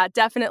 yeah,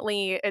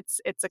 definitely it's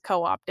a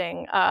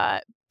co-opting.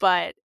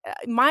 But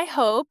my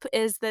hope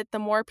is that the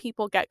more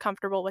people get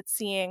comfortable with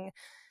seeing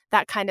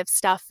that kind of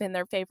stuff in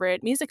their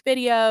favorite music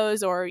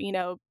videos, or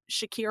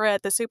Shakira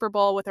at the Super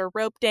Bowl with her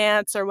rope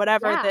dance or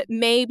whatever, Yeah. that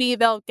maybe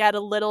they'll get a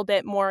little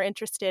bit more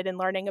interested in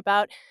learning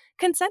about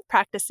consent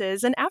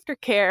practices and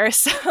aftercare.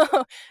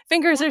 So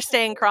fingers are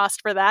staying Definitely.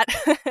 crossed for that.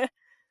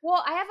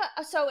 Well, I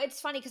have so it's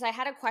funny because I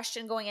had a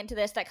question going into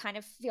this that kind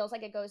of feels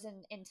like it goes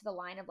into the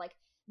line of like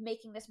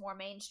making this more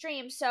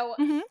mainstream. So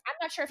Hmm. I'm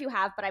not sure if you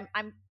have, but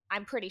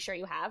I'm pretty sure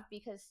you have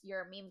because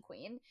you're a meme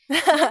queen.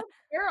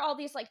 There are all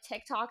these like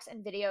TikToks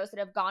and videos that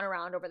have gone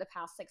around over the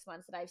past 6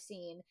 months that I've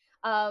seen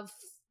of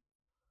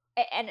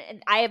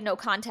and I have no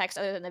context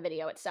other than the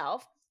video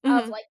itself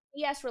of Hmm. like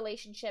BS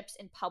relationships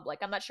in public.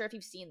 I'm not sure if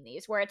you've seen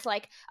these where it's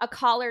like a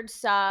collared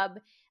sub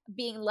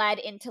being led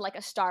into like a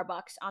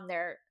Starbucks on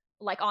their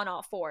like on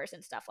all fours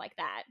and stuff like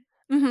that.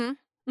 Hmm.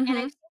 And I've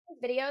Hmm. seen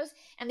these videos,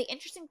 and the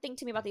interesting thing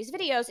to me about these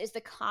videos is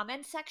the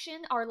comment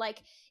section are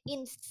like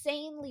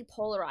insanely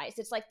polarized.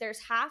 It's like there's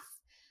half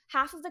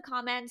of the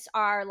comments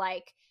are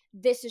like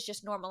this is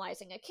just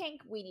normalizing a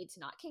kink, we need to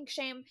not kink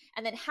shame,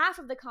 and then half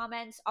of the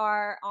comments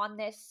are on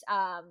this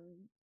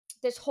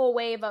this whole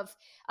wave of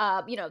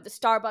the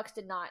Starbucks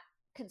did not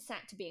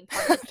consent to being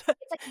part of this.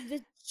 It's like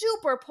this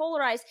super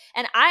polarized,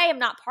 and I am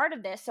not part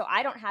of this, so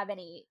I don't have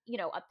any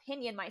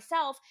opinion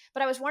myself,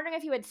 but I was wondering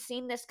if you had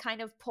seen this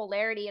kind of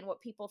polarity in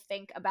what people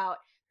think about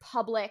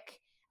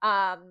public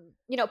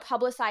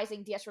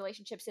publicizing DS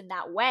relationships in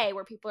that way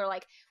where people are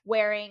like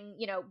wearing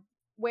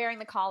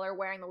the collar,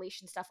 wearing the leash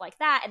and stuff like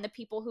that, and the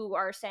people who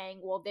are saying,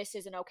 well, this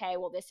isn't okay,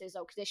 well, this is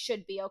okay, this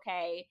should be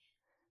okay,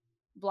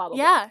 blah blah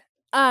blah. Yeah.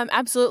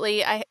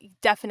 Absolutely. I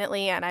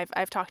definitely, and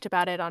I've talked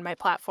about it on my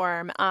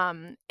platform.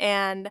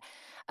 And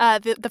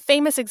the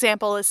famous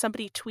example is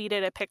somebody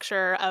tweeted a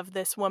picture of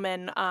this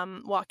woman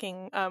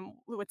walking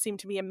what seemed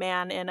to be a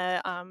man in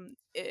a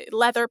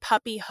leather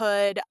puppy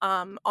hood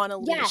on a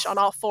leash on Yes.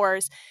 all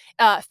fours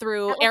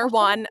through At like Air a Whole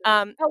One Foods.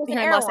 Oh, it was an here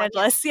in Air Los One,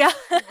 yes. Angeles. Yeah.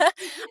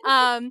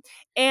 Yeah.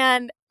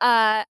 And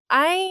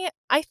I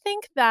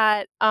think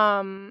that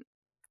I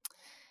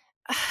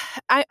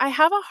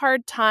have a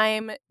hard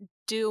time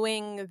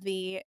doing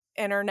the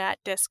internet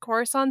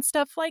discourse on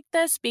stuff like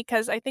this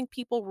because I think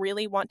people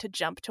really want to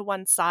jump to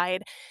one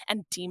side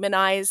and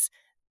demonize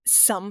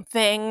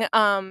something.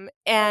 And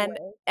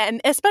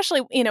Always.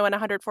 especially, in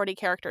 140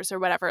 characters or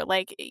whatever,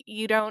 like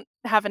you don't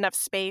have enough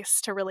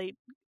space to really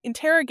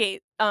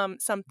interrogate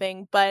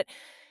something. But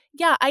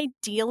yeah,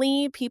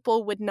 ideally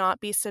people would not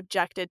be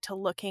subjected to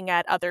looking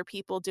at other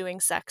people doing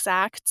sex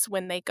acts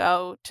when they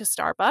go to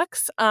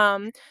Starbucks.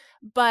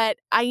 But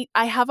I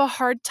have a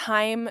hard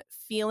time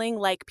feeling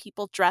like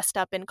people dressed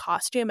up in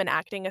costume and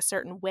acting a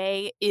certain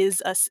way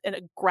is a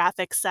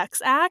graphic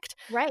sex act.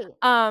 Right.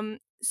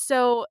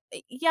 So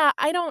yeah,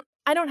 I don't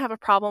have a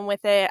problem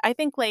with it. I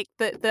think like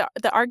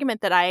the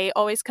argument that I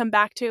always come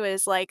back to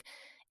is like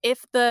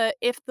if the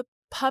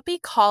puppy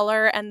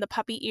collar and the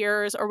puppy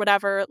ears or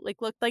whatever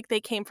like looked like they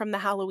came from the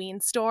Halloween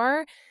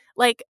store,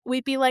 like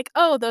we'd be like,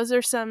 "Oh, those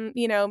are some,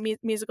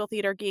 musical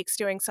theater geeks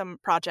doing some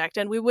project,"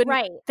 and we wouldn't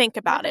Right. think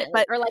about it.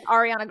 Definitely. But Or like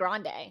Ariana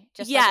Grande,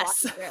 just like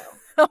yes. walking through.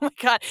 Oh my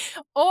god.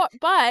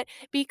 But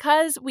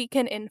because we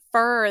can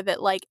infer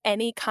that like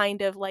any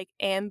kind of like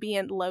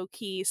ambient low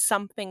key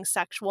something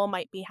sexual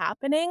might be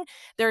happening,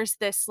 there's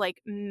this like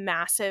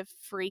massive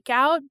freak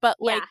out. But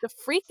like Yeah. the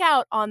freak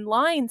out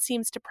online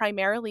seems to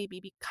primarily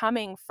be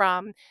coming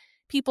from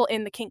people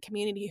in the kink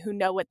community who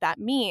know what that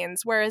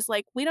means. Whereas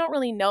like we don't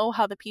really know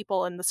how the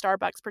people in the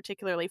Starbucks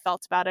particularly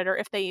felt about it or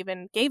if they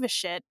even gave a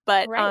shit.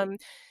 But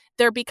Right.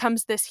 there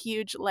becomes this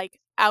huge like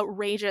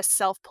outrageous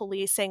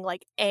self-policing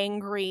like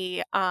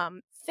angry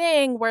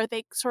thing where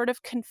they sort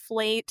of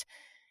conflate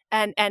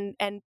and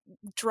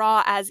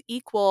draw as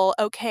equal,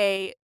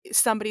 okay,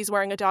 somebody's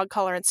wearing a dog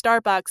collar in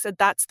Starbucks and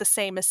that's the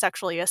same as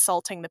sexually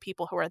assaulting the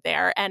people who are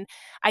there. And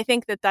I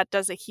think that that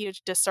does a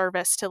huge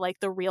disservice to like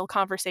the real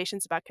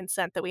conversations about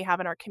consent that we have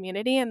in our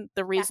community and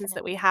the reasons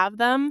that we Definitely. have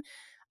them.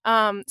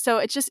 So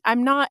it's just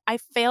I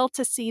fail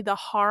to see the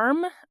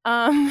harm.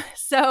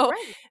 So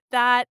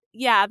Right.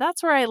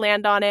 that's where I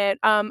land on it.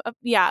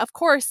 Yeah, of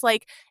course,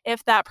 like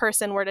if that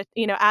person were to,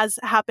 as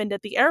happened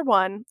at the Air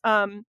one,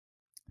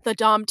 the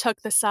dom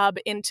took the sub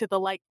into the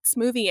like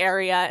smoothie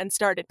area and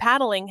started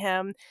paddling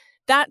him.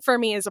 That for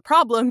me is a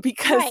problem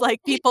because Right.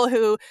 like people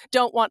who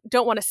don't want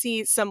to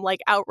see some like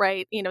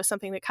outright,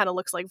 something that kind of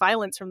looks like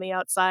violence from the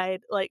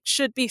outside like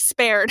should be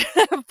spared.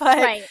 but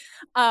Right.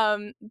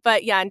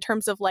 but yeah, in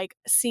terms of like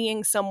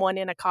seeing someone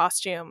in a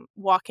costume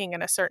walking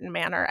in a certain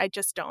manner, I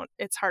just don't,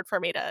 it's hard for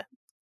me to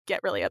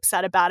get really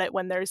upset about it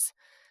when there's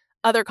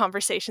other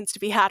conversations to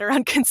be had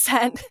around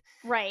consent.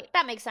 Right.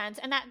 That makes sense.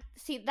 And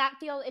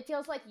it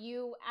feels like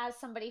you as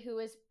somebody who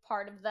is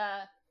part of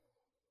the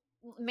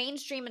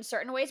mainstream in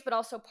certain ways, but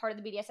also part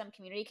of the BDSM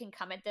community can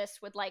come at this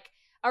with like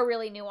a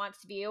really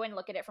nuanced view and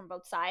look at it from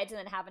both sides and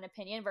then have an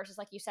opinion versus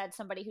like you said,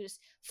 somebody who's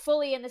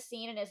fully in the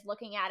scene and is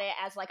looking at it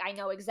as like, I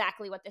know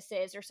exactly what this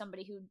is, or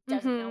somebody who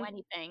doesn't know Hmm.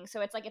 anything.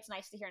 So it's like, it's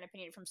nice to hear an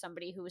opinion from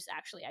somebody who's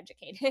actually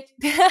educated.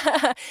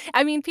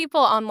 I mean,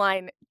 people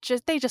online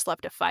they just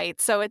love to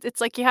fight. So it's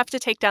like you have to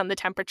take down the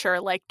temperature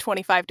like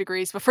 25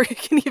 degrees before you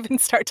can even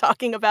start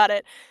talking about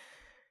it.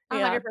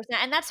 Yeah. 100%.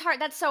 And that's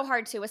hard. That's so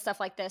hard too with stuff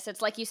like this. It's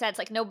like you said, it's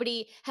like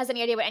nobody has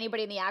any idea what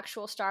anybody in the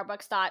actual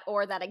Starbucks thought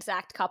or that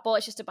exact couple.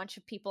 It's just a bunch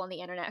of people on the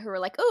internet who are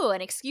like, "Ooh,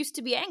 an excuse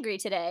to be angry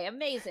today.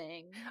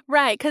 Amazing."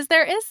 Right, because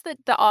there is the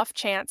off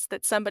chance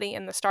that somebody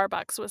in the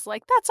Starbucks was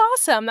like, "That's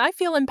awesome! I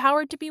feel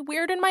empowered to be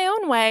weird in my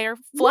own way or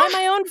fly Yeah.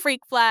 my own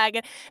freak flag."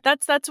 And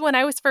that's when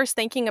I was first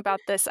thinking about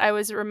this. I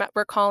was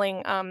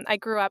recalling. I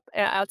grew up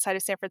outside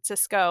of San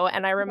Francisco,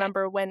 and I Okay.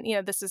 remember when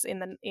this is in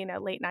the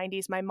late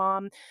 '90s. My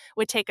mom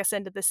would take us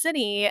into the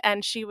city,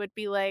 and she would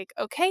be like,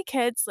 "Okay,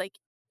 kids, like."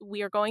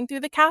 We are going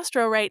through the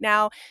Castro right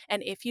now.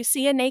 And if you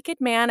see a naked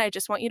man, I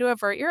just want you to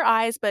avert your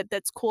eyes, but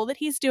that's cool that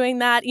he's doing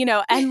that,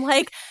 and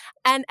like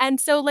and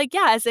so like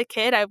yeah, as a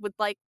kid I would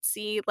like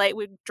see like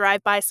we'd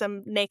drive by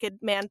some naked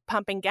man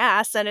pumping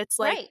gas and it's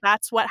like Right.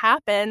 that's what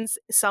happens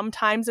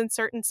sometimes in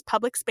certain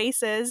public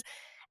spaces.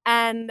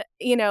 And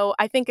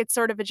I think it's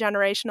sort of a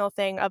generational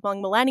thing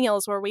among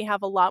millennials where we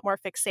have a lot more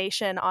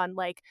fixation on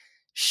like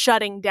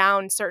shutting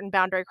down certain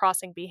boundary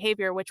crossing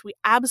behavior, which we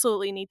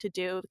absolutely need to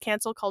do.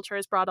 Cancel culture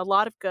has brought a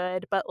lot of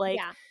good, but like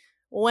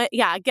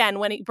Yeah. again,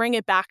 when you bring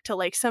it back to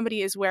like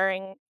somebody is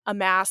wearing a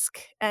mask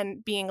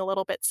and being a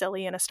little bit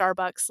silly in a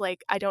Starbucks,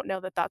 like I don't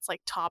know that that's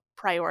like top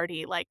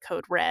priority, like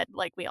code red.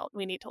 Like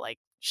we need to like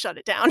shut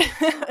it down.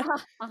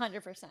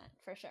 100%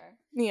 for sure.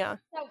 Yeah.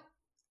 So,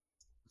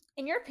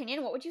 in your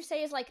opinion, what would you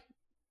say is like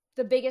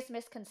the biggest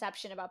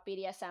misconception about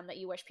BDSM that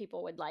you wish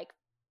people would like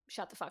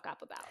shut the fuck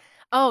up about?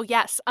 Oh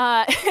yes.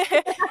 I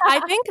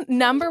think Hell yeah.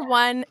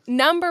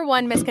 number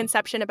one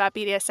misconception about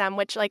BDSM,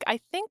 which like I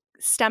think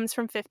stems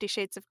from 50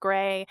 Shades of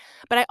Grey,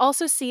 but I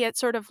also see it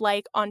sort of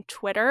like on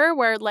Twitter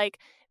where like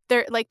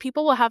there like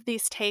people will have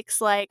these takes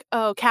like,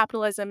 oh,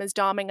 capitalism is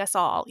doming us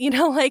all,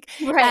 like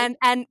Right.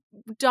 and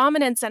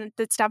dominance, and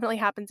this definitely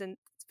happens in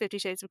 50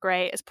 Shades of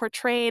Grey, is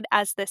portrayed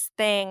as this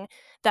thing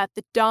that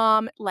the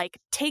dom like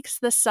takes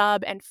the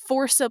sub and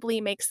forcibly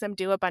makes them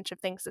do a bunch of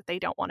things that they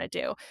don't want to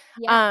do.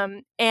 Yeah.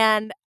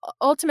 And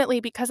ultimately,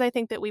 because I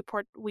think that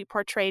we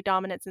portray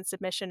dominance and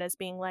submission as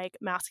being like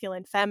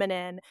masculine,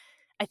 feminine,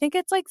 I think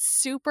it's like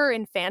super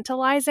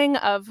infantilizing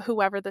of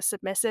whoever the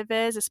submissive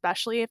is,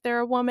 especially if they're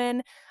a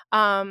woman.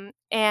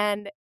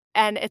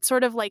 And it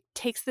sort of like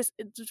takes this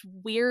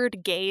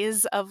weird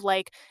gaze of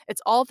like it's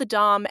all the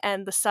dom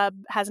and the sub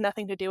has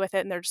nothing to do with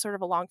it, and they're just sort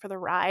of along for the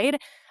ride.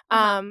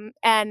 Uh-huh.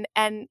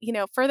 And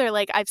further,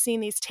 like I've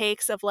seen these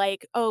takes of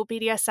like, oh,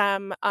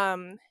 BDSM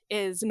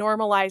is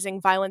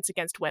normalizing violence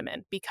against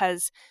women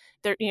because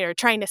they're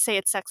trying to say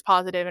it's sex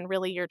positive, and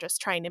really you're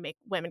just trying to make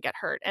women get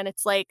hurt. And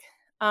it's like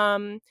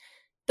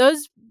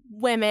those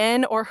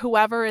women or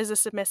whoever is a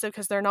submissive,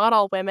 because they're not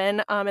all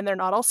women, and they're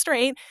not all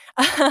straight,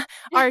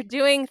 are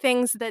doing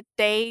things that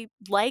they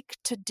like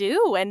to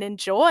do and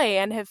enjoy,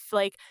 and have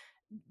like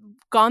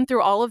gone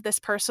through all of this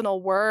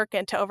personal work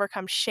and to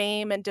overcome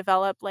shame and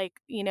develop like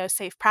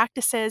safe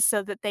practices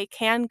so that they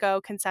can go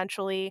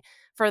consensually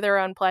for their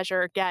own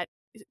pleasure,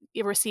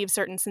 receive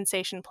certain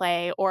sensation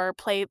play, or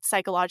play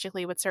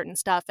psychologically with certain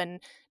stuff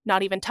and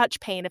not even touch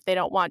pain if they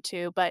don't want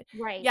to. But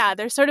Right. yeah,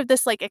 there's sort of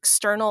this like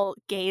external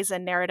gaze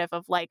and narrative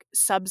of like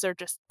subs are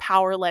just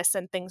powerless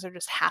and things are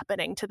just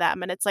happening to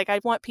them. And it's like,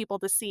 I want people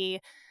to see,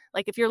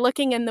 like, if you're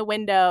looking in the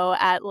window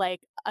at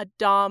like a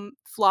dom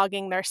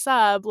flogging their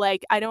sub,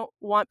 like I don't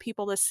want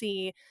people to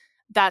see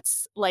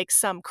that's like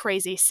some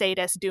crazy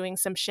sadist doing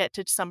some shit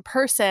to some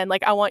person.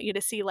 Like I want you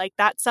to see like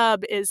that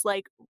sub is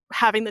like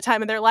having the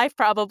time of their life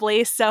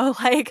probably. So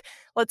like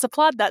let's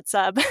applaud that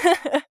sub.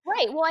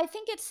 Right. Well, I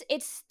think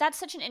that's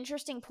such an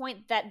interesting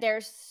point that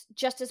there's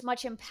just as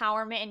much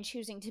empowerment in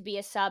choosing to be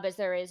a sub as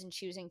there is in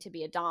choosing to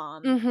be a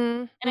dom.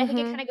 Mhm. And I think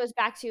it kind Mhm. of goes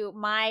back to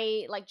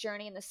my like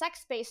journey in the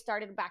sex space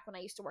started back when I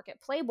used to work at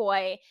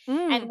Playboy.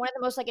 And Mm. one of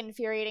the most like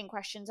infuriating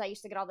questions I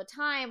used to get all the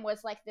time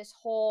was like this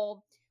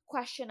whole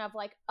question of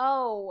like,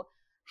 oh,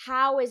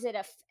 how is it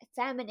a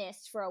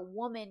feminist for a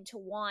woman to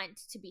want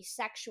to be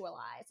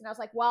sexualized? And I was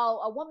like,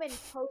 well, a woman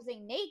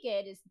posing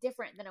naked is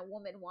different than a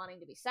woman wanting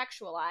to be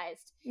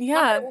sexualized.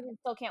 Not that Yeah. a woman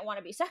still can't want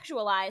to be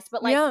sexualized,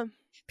 but like Yeah.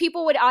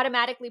 people would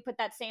automatically put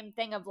that same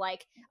thing of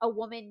like a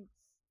woman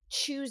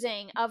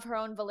choosing of her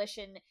own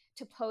volition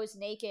to pose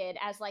naked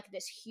as like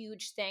this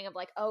huge thing of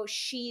like, oh,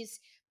 she's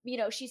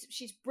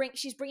she's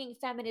bringing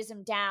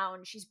feminism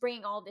down, she's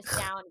bringing all this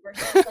down,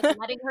 versus just like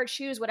letting her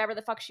choose whatever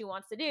the fuck she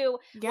wants to do,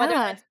 whether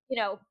Yeah. that's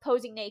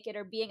posing naked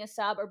or being a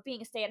sub or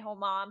being a stay-at-home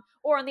mom,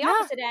 or on the Yeah.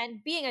 opposite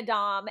end being a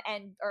dom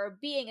and or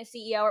being a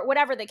CEO or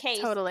whatever the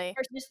case, Totally.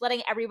 or just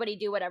letting everybody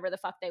do whatever the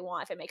fuck they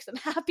want if it makes them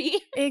happy.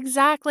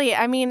 Exactly.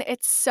 I mean,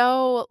 it's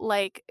so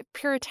like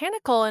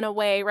puritanical in a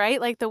way,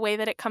 right? Like the way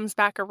that it comes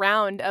back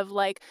around of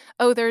like,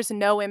 oh, there's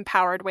no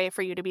empowered way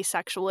for you to be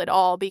sexual at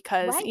all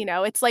because,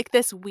 Right. it's like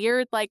this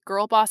weird, like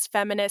girl boss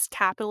feminist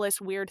capitalist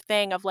weird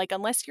thing of like,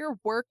 unless you're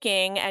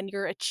working and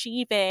you're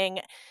achieving,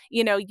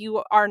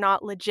 you are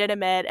not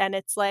legitimate. And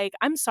it's like,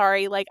 I'm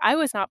sorry, like I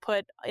was not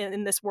put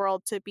in this world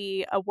to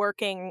be a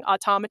working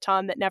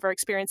automaton that never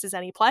experiences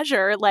any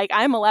pleasure. Like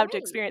I'm allowed to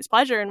Right. experience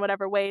pleasure in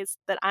whatever ways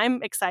that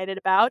I'm excited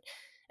about.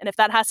 And if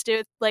that has to do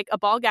with like a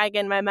ball gag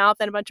in my mouth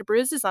and a bunch of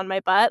bruises on my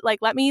butt, like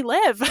let me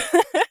live.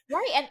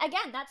 Right. And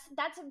again,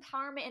 that's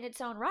empowerment in its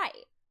own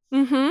right.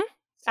 Mhm.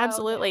 So yeah.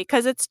 Absolutely,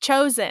 cuz it's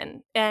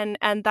chosen. And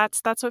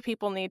that's what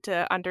people need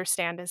to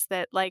understand is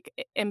that like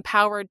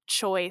empowered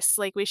choice,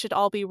 like we should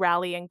all be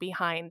rallying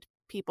behind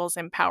people's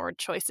empowered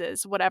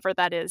choices, whatever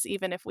that is,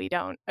 even if we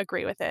don't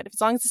agree with it.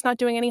 As long as it's not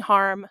doing any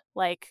harm,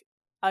 like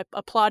I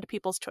applaud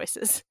people's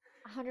choices.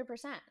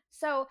 100%.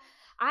 So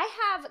I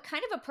have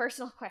kind of a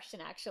personal question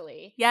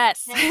actually.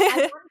 Yes. And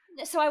I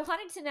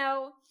wanted to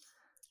know,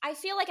 I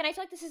feel like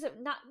this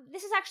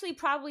has actually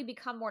probably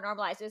become more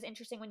normalized. It was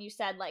interesting when you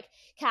said like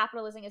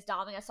capitalism is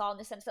doming us all, in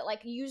the sense that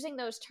like using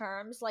those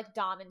terms like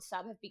dom and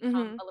sub have become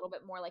Mhm. a little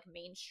bit more like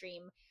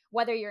mainstream,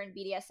 whether you're in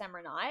BDSM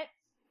or not.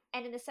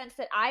 And in the sense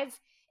that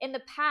in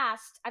the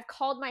past, I've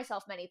called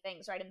myself many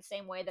things, right? In the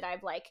same way that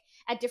I've like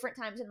at different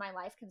times in my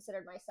life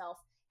considered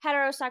myself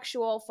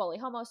heterosexual, fully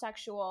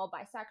homosexual,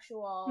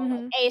 bisexual, like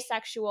Mhm.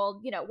 asexual,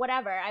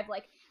 whatever.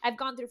 I've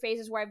gone through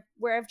phases where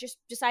I've just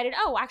decided,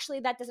 oh, actually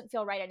that doesn't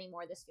feel right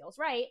anymore. This feels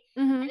right.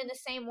 Mhm. And in the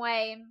same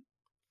way,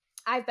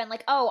 I've been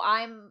like,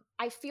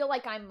 I feel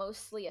like I'm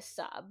mostly a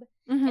sub,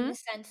 in Mhm. the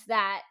sense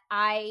that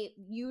I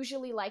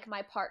usually like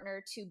my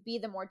partner to be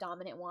the more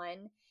dominant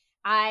one.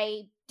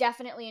 I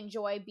definitely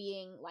enjoy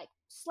being like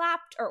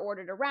slapped or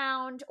ordered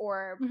around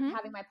or Mhm.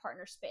 having my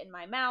partner spit in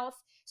my mouth.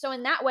 So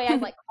in that way,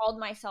 I've like called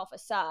myself a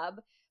sub,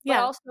 but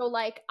Yeah. also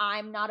like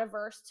I'm not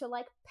averse to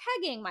like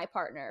pegging my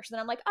partner. So then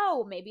I'm like,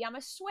 oh, maybe I'm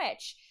a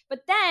switch.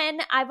 But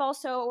then I've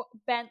also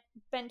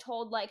been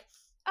told like,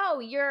 oh,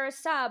 you're a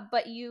sub,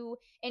 but you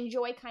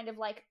enjoy kind of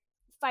like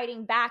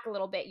fighting back a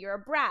little bit. You're a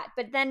brat.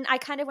 But then I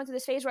kind of went through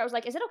this phase where I was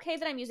like, is it okay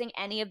that I'm using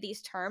any of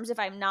these terms if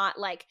I'm not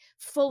like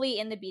fully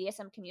in the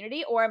BDSM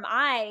community, or am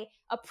I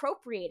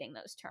appropriating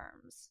those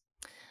terms?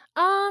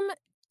 Um,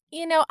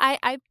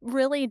 I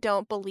really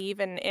don't believe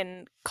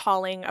in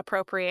calling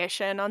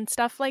appropriation on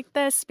stuff like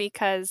this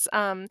because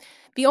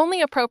the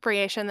only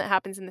appropriation that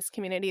happens in this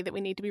community that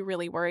we need to be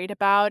really worried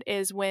about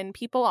is when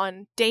people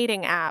on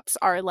dating apps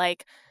are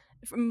like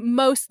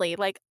mostly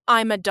like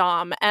I'm a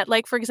dom. At,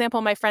 like, for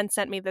example, my friend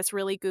sent me this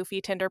really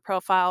goofy Tinder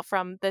profile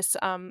from this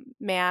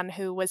man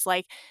who was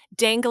like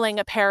dangling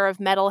a pair of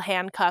metal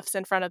handcuffs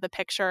in front of the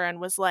picture and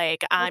was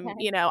like, I'm, Okay.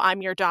 you know,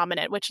 I'm your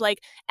dominant, which, like,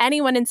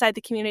 anyone inside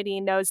the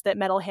community knows that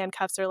metal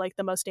handcuffs are like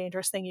the most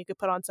dangerous thing you could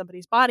put on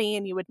somebody's body,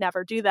 and you would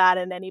never do that.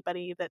 And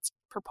anybody that's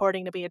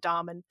purporting to be a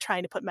dom and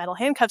trying to put metal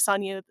handcuffs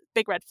on you,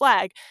 big red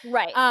flag.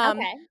 Right. um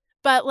Okay.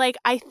 but like,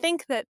 I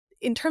think that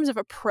in terms of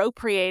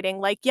appropriating,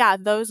 like, yeah,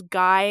 those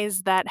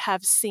guys that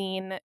have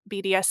seen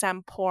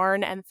BDSM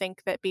porn and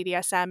think that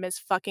BDSM is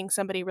fucking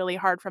somebody really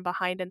hard from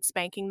behind and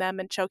spanking them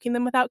and choking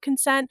them without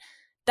consent,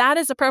 that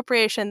is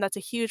appropriation. That's a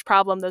huge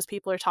problem. Those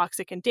people are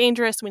toxic and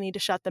dangerous. We need to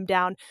shut them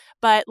down.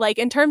 But like,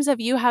 in terms of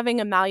you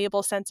having a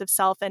malleable sense of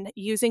self and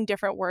using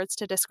different words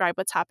to describe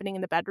what's happening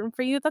in the bedroom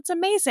for you, that's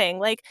amazing.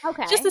 Like, just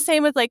Okay. the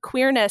same with like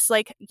queerness,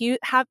 like you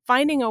have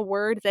finding a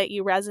word that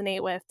you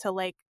resonate with to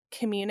like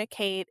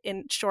communicate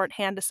in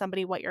shorthand to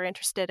somebody what you're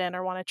interested in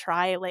or want to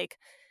try, like,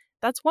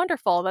 that's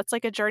wonderful. That's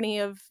like a journey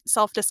of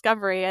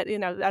self-discovery. You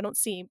know, I don't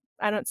see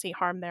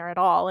harm there at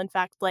all. In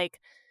fact, like,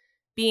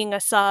 being a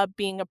sub,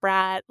 being a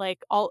brat, like,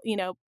 all, you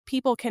know,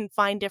 people can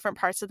find different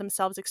parts of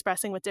themselves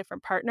expressing with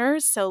different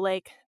partners. So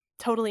like,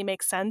 totally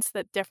makes sense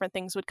that different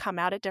things would come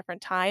out at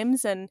different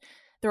times, and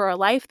through our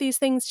life these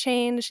things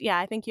change. Yeah,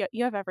 I think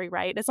you have every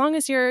right. As long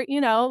as you're,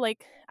 you know,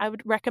 like, I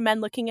would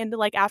recommend looking into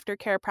like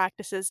aftercare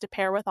practices to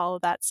pair with all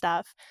of that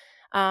stuff.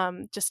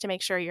 Just to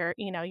make sure you're,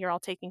 you know, you're all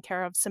taken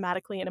care of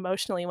somatically and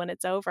emotionally when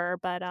it's over.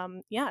 But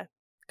yeah,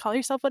 call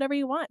yourself whatever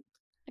you want.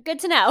 Good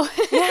to know.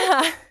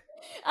 Yeah.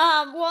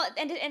 Well,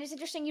 and it's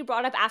interesting you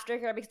brought up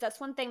aftercare because that's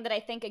one thing that I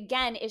think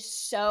again is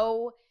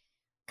so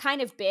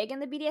kind of big in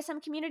the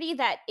BDSM community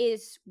that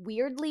is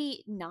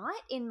weirdly not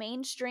in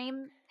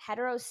mainstream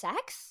hetero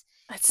sex,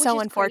 It's which so is crazy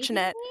to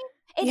unfortunate.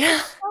 me. Yeah.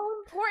 It's so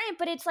important,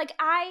 but it's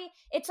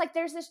like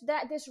there's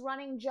this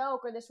running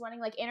joke or this running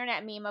like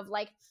internet meme of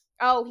like,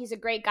 oh, he's a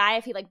great guy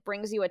if he like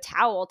brings you a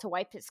towel to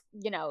wipe his,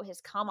 you know, his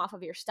cum off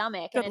of your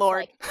stomach. And Good it's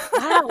Lord. like,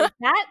 wow,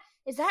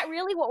 is that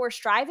really what we're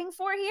striving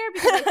for here?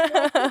 Because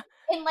I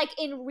feel like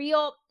in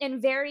real in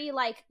very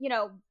like, you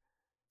know,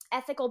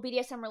 ethical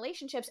BDSM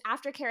relationships,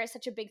 aftercare is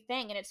such a big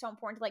thing, and it's so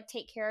important to like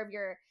take care of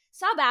your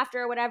sub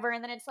after or whatever.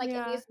 And then it's like in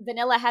Yeah. these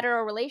vanilla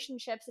hetero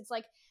relationships, it's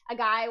like a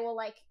guy will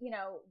like,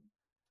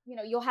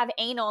 you'll have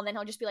anal, and then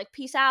he'll just be like,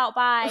 "Peace out,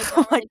 bye. Oh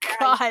Don't my really care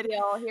how you God.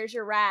 feel. Here's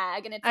your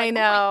rag." And it's I like, oh my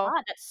know.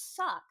 god, that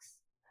sucks.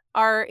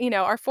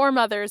 Our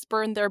foremothers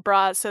burned their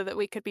bras so that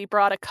we could be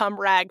brought a cum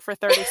rag for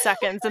 30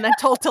 seconds and then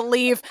told to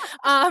leave.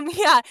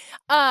 Yeah.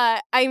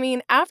 I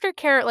mean,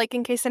 aftercare, like,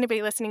 in case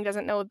anybody listening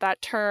doesn't know that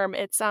term,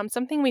 it's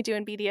something we do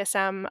in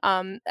BDSM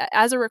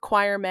as a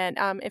requirement.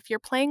 If you're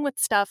playing with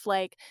stuff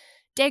like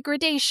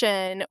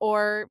degradation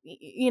or,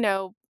 you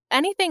know,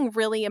 anything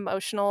really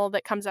emotional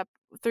that comes up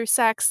through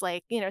sex,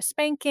 like, you know,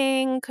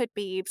 spanking, could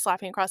be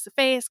slapping across the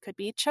face, could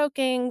be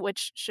choking,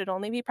 which should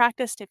only be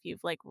practiced if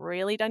you've like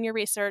really done your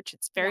research.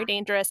 It's very Yeah.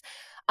 dangerous.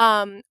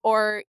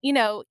 Or, you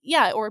know,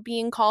 yeah, or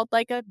being called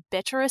like a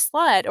bitch or a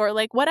slut or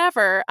like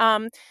whatever.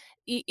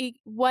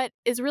 What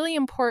is really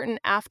important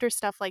after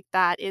stuff like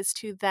that is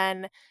to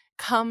then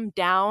come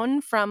down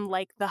from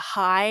like the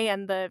high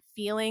and the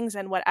feelings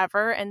and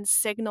whatever and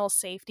signal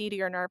safety to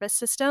your nervous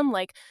system.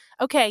 Like,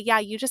 okay, yeah,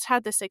 you just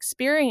had this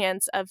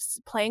experience of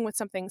playing with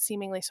something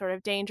seemingly sort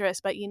of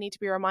dangerous, but you need to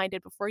be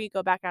reminded before you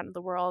go back out into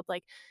the world,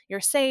 like, you're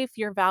safe,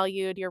 you're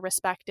valued, you're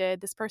respected,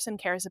 this person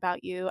cares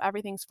about you,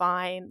 everything's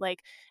fine.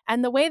 Like,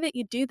 and the way that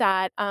you do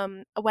that,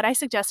 what I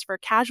suggest for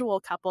casual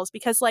couples,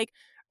 because like,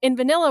 in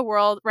vanilla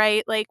world,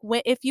 right, like,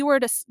 if you were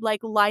to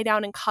like lie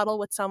down and cuddle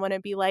with someone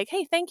and be like,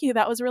 hey, thank you,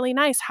 that was really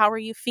nice, how are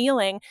you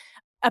feeling,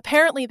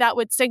 apparently that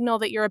would signal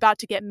that you're about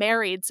to get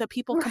married, so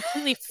people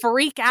completely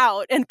freak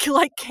out and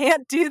like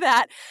can't do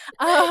that.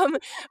 um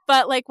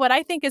but like, what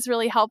I think is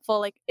really helpful,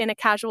 like in a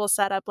casual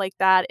setup like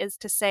that, is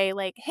to say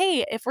like,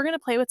 hey, if we're going to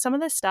play with some of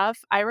this stuff,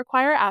 I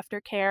require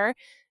aftercare.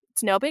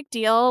 It's no big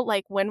deal.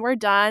 Like, when we're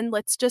done,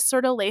 let's just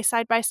sort of lay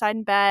side by side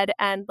in bed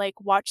and like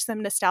watch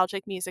some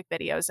nostalgic music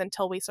videos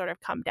until we sort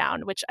of come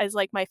down, which is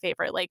like my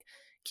favorite. Like,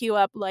 queue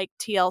up like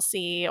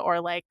TLC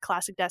or like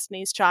classic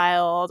Destiny's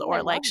Child I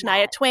or like love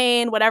Shania that.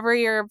 Twain, whatever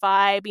your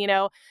vibe, you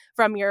know,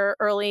 from your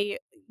early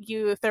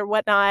youth or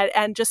whatnot,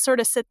 and just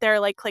sort of sit there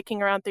like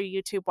clicking around through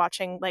YouTube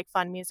watching like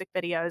fun music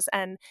videos.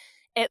 And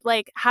it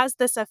like has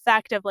this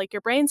effect of like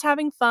your brain's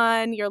having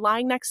fun, you're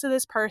lying next to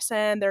this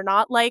person, they're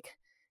not like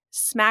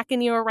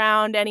smacking you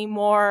around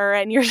anymore,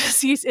 and you're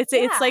just it's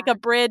like a Yeah.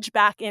 bridge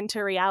back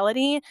into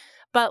reality.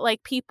 But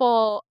like,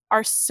 people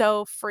are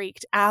so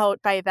freaked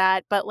out by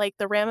that, but like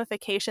the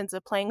ramifications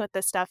of playing with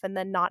this stuff and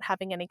then not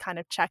having any kind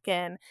of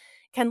check-in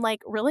can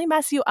like really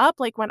mess you up.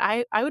 Like, when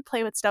I would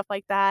play with stuff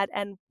like that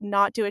and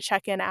not do a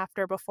check-in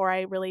after, before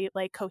I really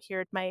like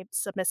cohered my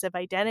submissive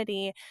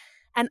identity,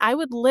 and I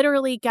would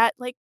literally get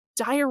like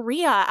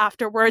diarrhea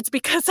afterwards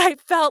because I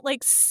felt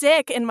like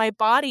sick in my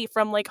body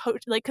from like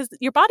because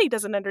your body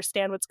doesn't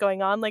understand what's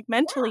going on. Like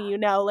mentally,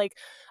 like,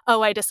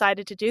 oh, I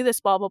decided to do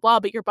this, blah, blah, blah.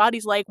 But your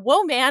body's like,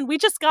 whoa, man, we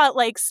just got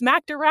like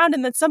smacked around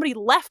and then somebody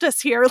left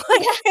us here.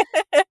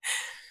 Like,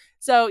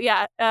 so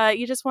yeah,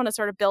 you just want to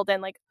sort of build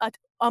in like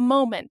a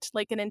moment,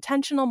 like an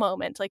intentional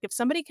moment. Like if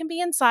somebody can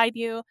be inside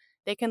you,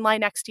 they can lie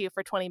next to you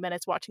for 20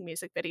 minutes watching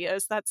music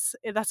videos.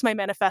 That's my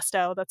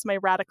manifesto. That's my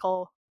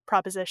radical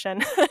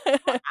proposition.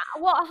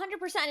 Well,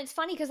 100%. It's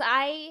funny because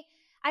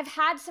I've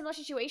had similar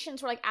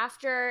situations where like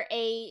after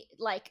a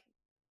like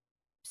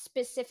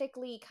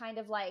specifically kind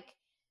of like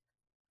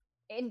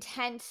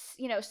intense,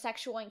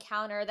 sexual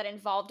encounter that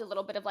involved a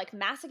little bit of like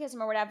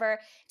masochism or whatever,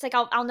 it's like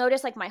I'll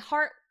notice like my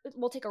heart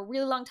will take a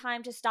really long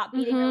time to stop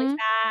beating really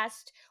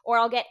fast, or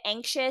I'll get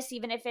anxious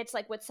even if it's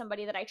like with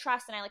somebody that I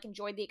trust and I like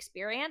enjoyed the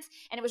experience,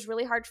 and it was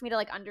really hard for me to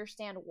like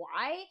understand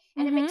why.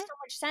 And it makes so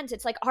much sense.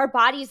 It's like our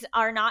bodies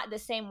are not the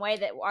same way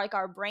that like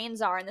our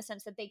brains are, in the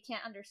sense that they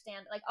can't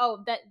understand like,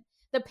 oh, that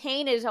the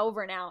pain is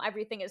over now,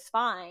 everything is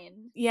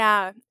fine.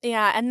 Yeah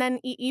and then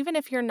even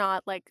if you're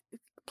not like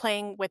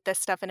playing with this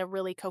stuff in a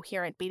really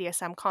coherent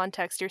BDSM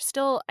context, you're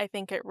still, I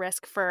think, at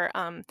risk for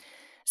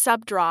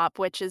subdrop,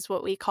 which is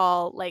what we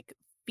call like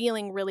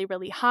feeling really,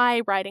 really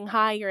high, riding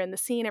high. You're in the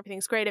scene,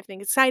 everything's great,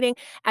 everything's exciting,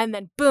 and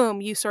then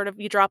boom, you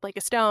drop like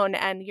a stone,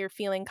 and you're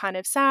feeling kind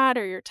of sad,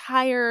 or you're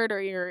tired,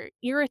 or you're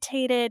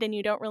irritated, and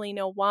you don't really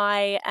know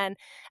why. And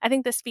I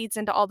think this feeds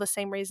into all the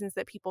same reasons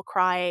that people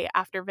cry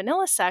after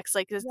vanilla sex.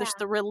 Like there's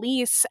the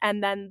release,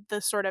 and then the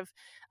sort of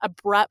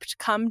abrupt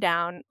come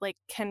down like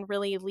can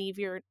really leave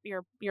your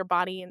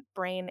body and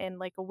brain in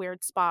like a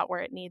weird spot where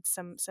it needs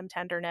some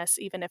tenderness,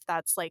 even if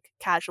that's like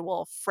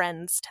casual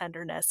friends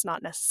tenderness,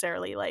 not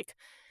necessarily like,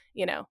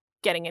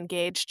 getting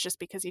engaged just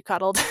because you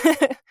cuddled.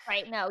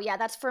 Right. No, yeah,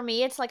 that's for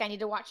me. It's like I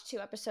need to watch 2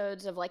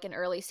 episodes of like an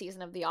early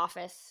season of The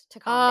Office to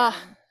calm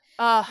down.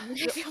 I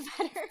feel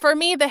better. For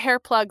me, the hair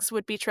plugs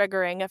would be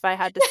triggering if I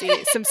had to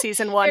see some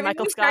season 1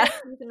 Michael Scott.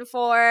 Season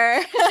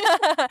 4.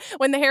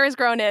 When the hair is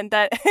grown in,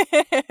 then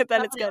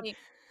it's good.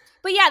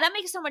 But yeah, that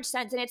makes so much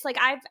sense. And it's like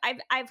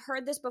I've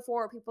heard this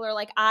before. People are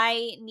like,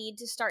 I need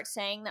to start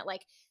saying that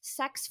like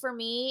sex for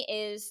me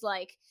is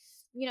like,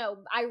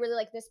 I really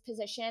like this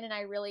position and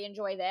I really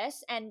enjoy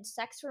this. And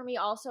sex for me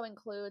also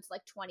includes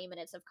like 20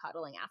 minutes of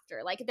cuddling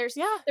after. Like there's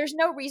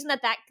no reason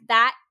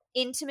that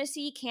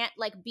intimacy can't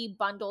like be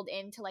bundled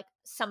into like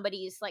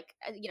somebody's like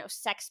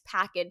sex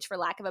package, for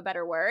lack of a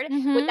better word,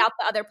 without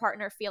the other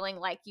partner feeling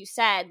like you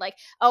said like,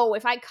 oh,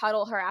 if I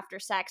cuddle her after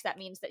sex, that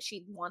means that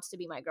she wants to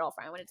be my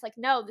girlfriend, when it's like,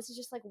 no, this is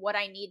just like what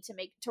I need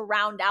to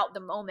round out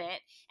the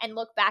moment and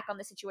look back on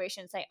the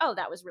situation and say, oh,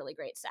 that was really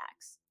great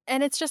sex.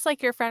 And it's just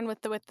like your friend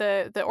with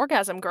the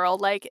orgasm girl.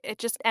 Like it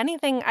just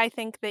anything. I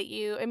think that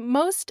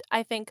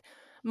I think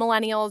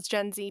millennials,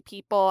 Gen Z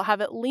people have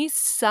at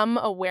least some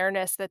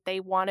awareness that they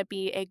want to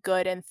be a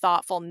good and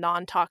thoughtful,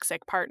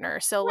 non-toxic partner.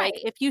 So like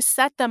if you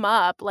set them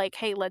up like,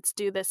 hey, let's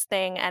do this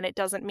thing, and it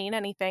doesn't mean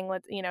anything,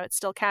 it's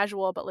still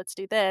casual, but let's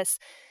do this,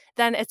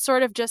 then it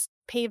sort of just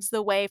paves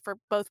the way for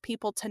both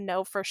people to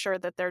know for sure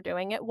that they're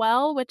doing it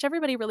well, which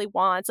everybody really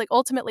wants. Like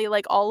ultimately,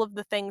 like all of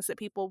the things that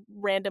people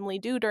randomly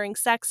do during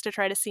sex to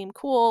try to seem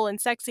cool and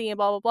sexy and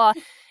blah, blah,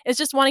 blah, is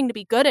just wanting to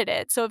be good at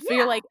it. So if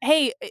you're like,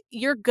 hey,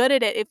 you're good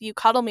at it if you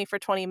cuddle me for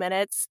 20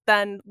 minutes,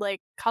 then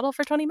like cuddle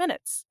for 20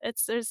 minutes.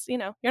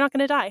 You're not going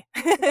to die.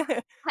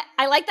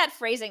 I like that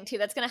phrasing too.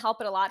 That's going to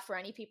help it a lot for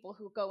any people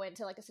who go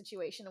into like a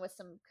situation with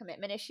some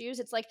commitment issues.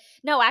 It's like,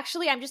 no,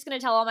 actually, I'm just going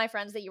to tell all my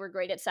friends that you were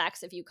great at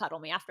sex if you cuddle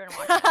me after and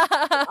watch.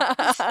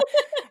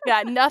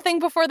 Yeah, nothing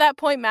before that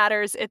point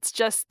matters. It's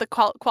just the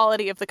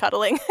quality of the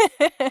cuddling.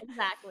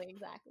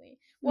 Exactly.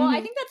 Well,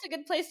 I think that's a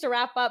good place to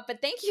wrap up, but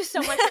thank you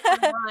so much for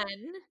coming on.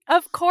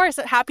 Of course.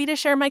 Happy to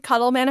share my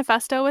cuddle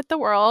manifesto with the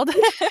world.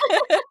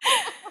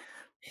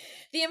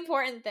 The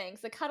important things,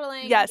 the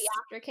cuddling, yes,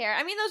 the aftercare.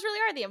 I mean, those really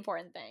are the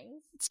important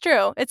things.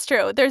 It's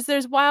true.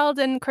 There's wild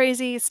and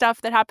crazy stuff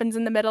that happens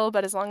in the middle,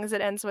 but as long as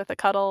it ends with a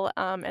cuddle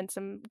and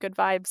some good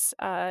vibes,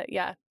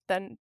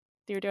 then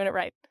you're doing it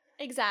right.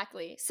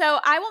 Exactly. So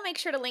I will make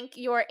sure to link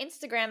your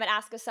Instagram at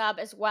Ask a Sub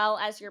as well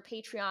as your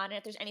Patreon. And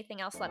if there's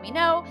anything else, let me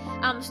know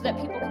so that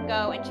people can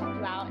go and check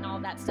you out and all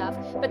of that stuff.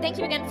 But thank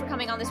you again for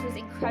coming on. This was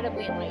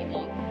incredibly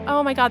enlightening.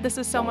 Oh my God, this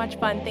was so much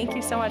fun. Thank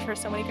you so much for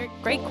so many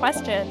great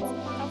questions.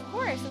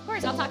 Of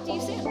course. I'll talk to you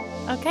soon.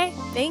 Okay.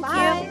 Thank you.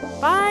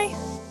 Bye.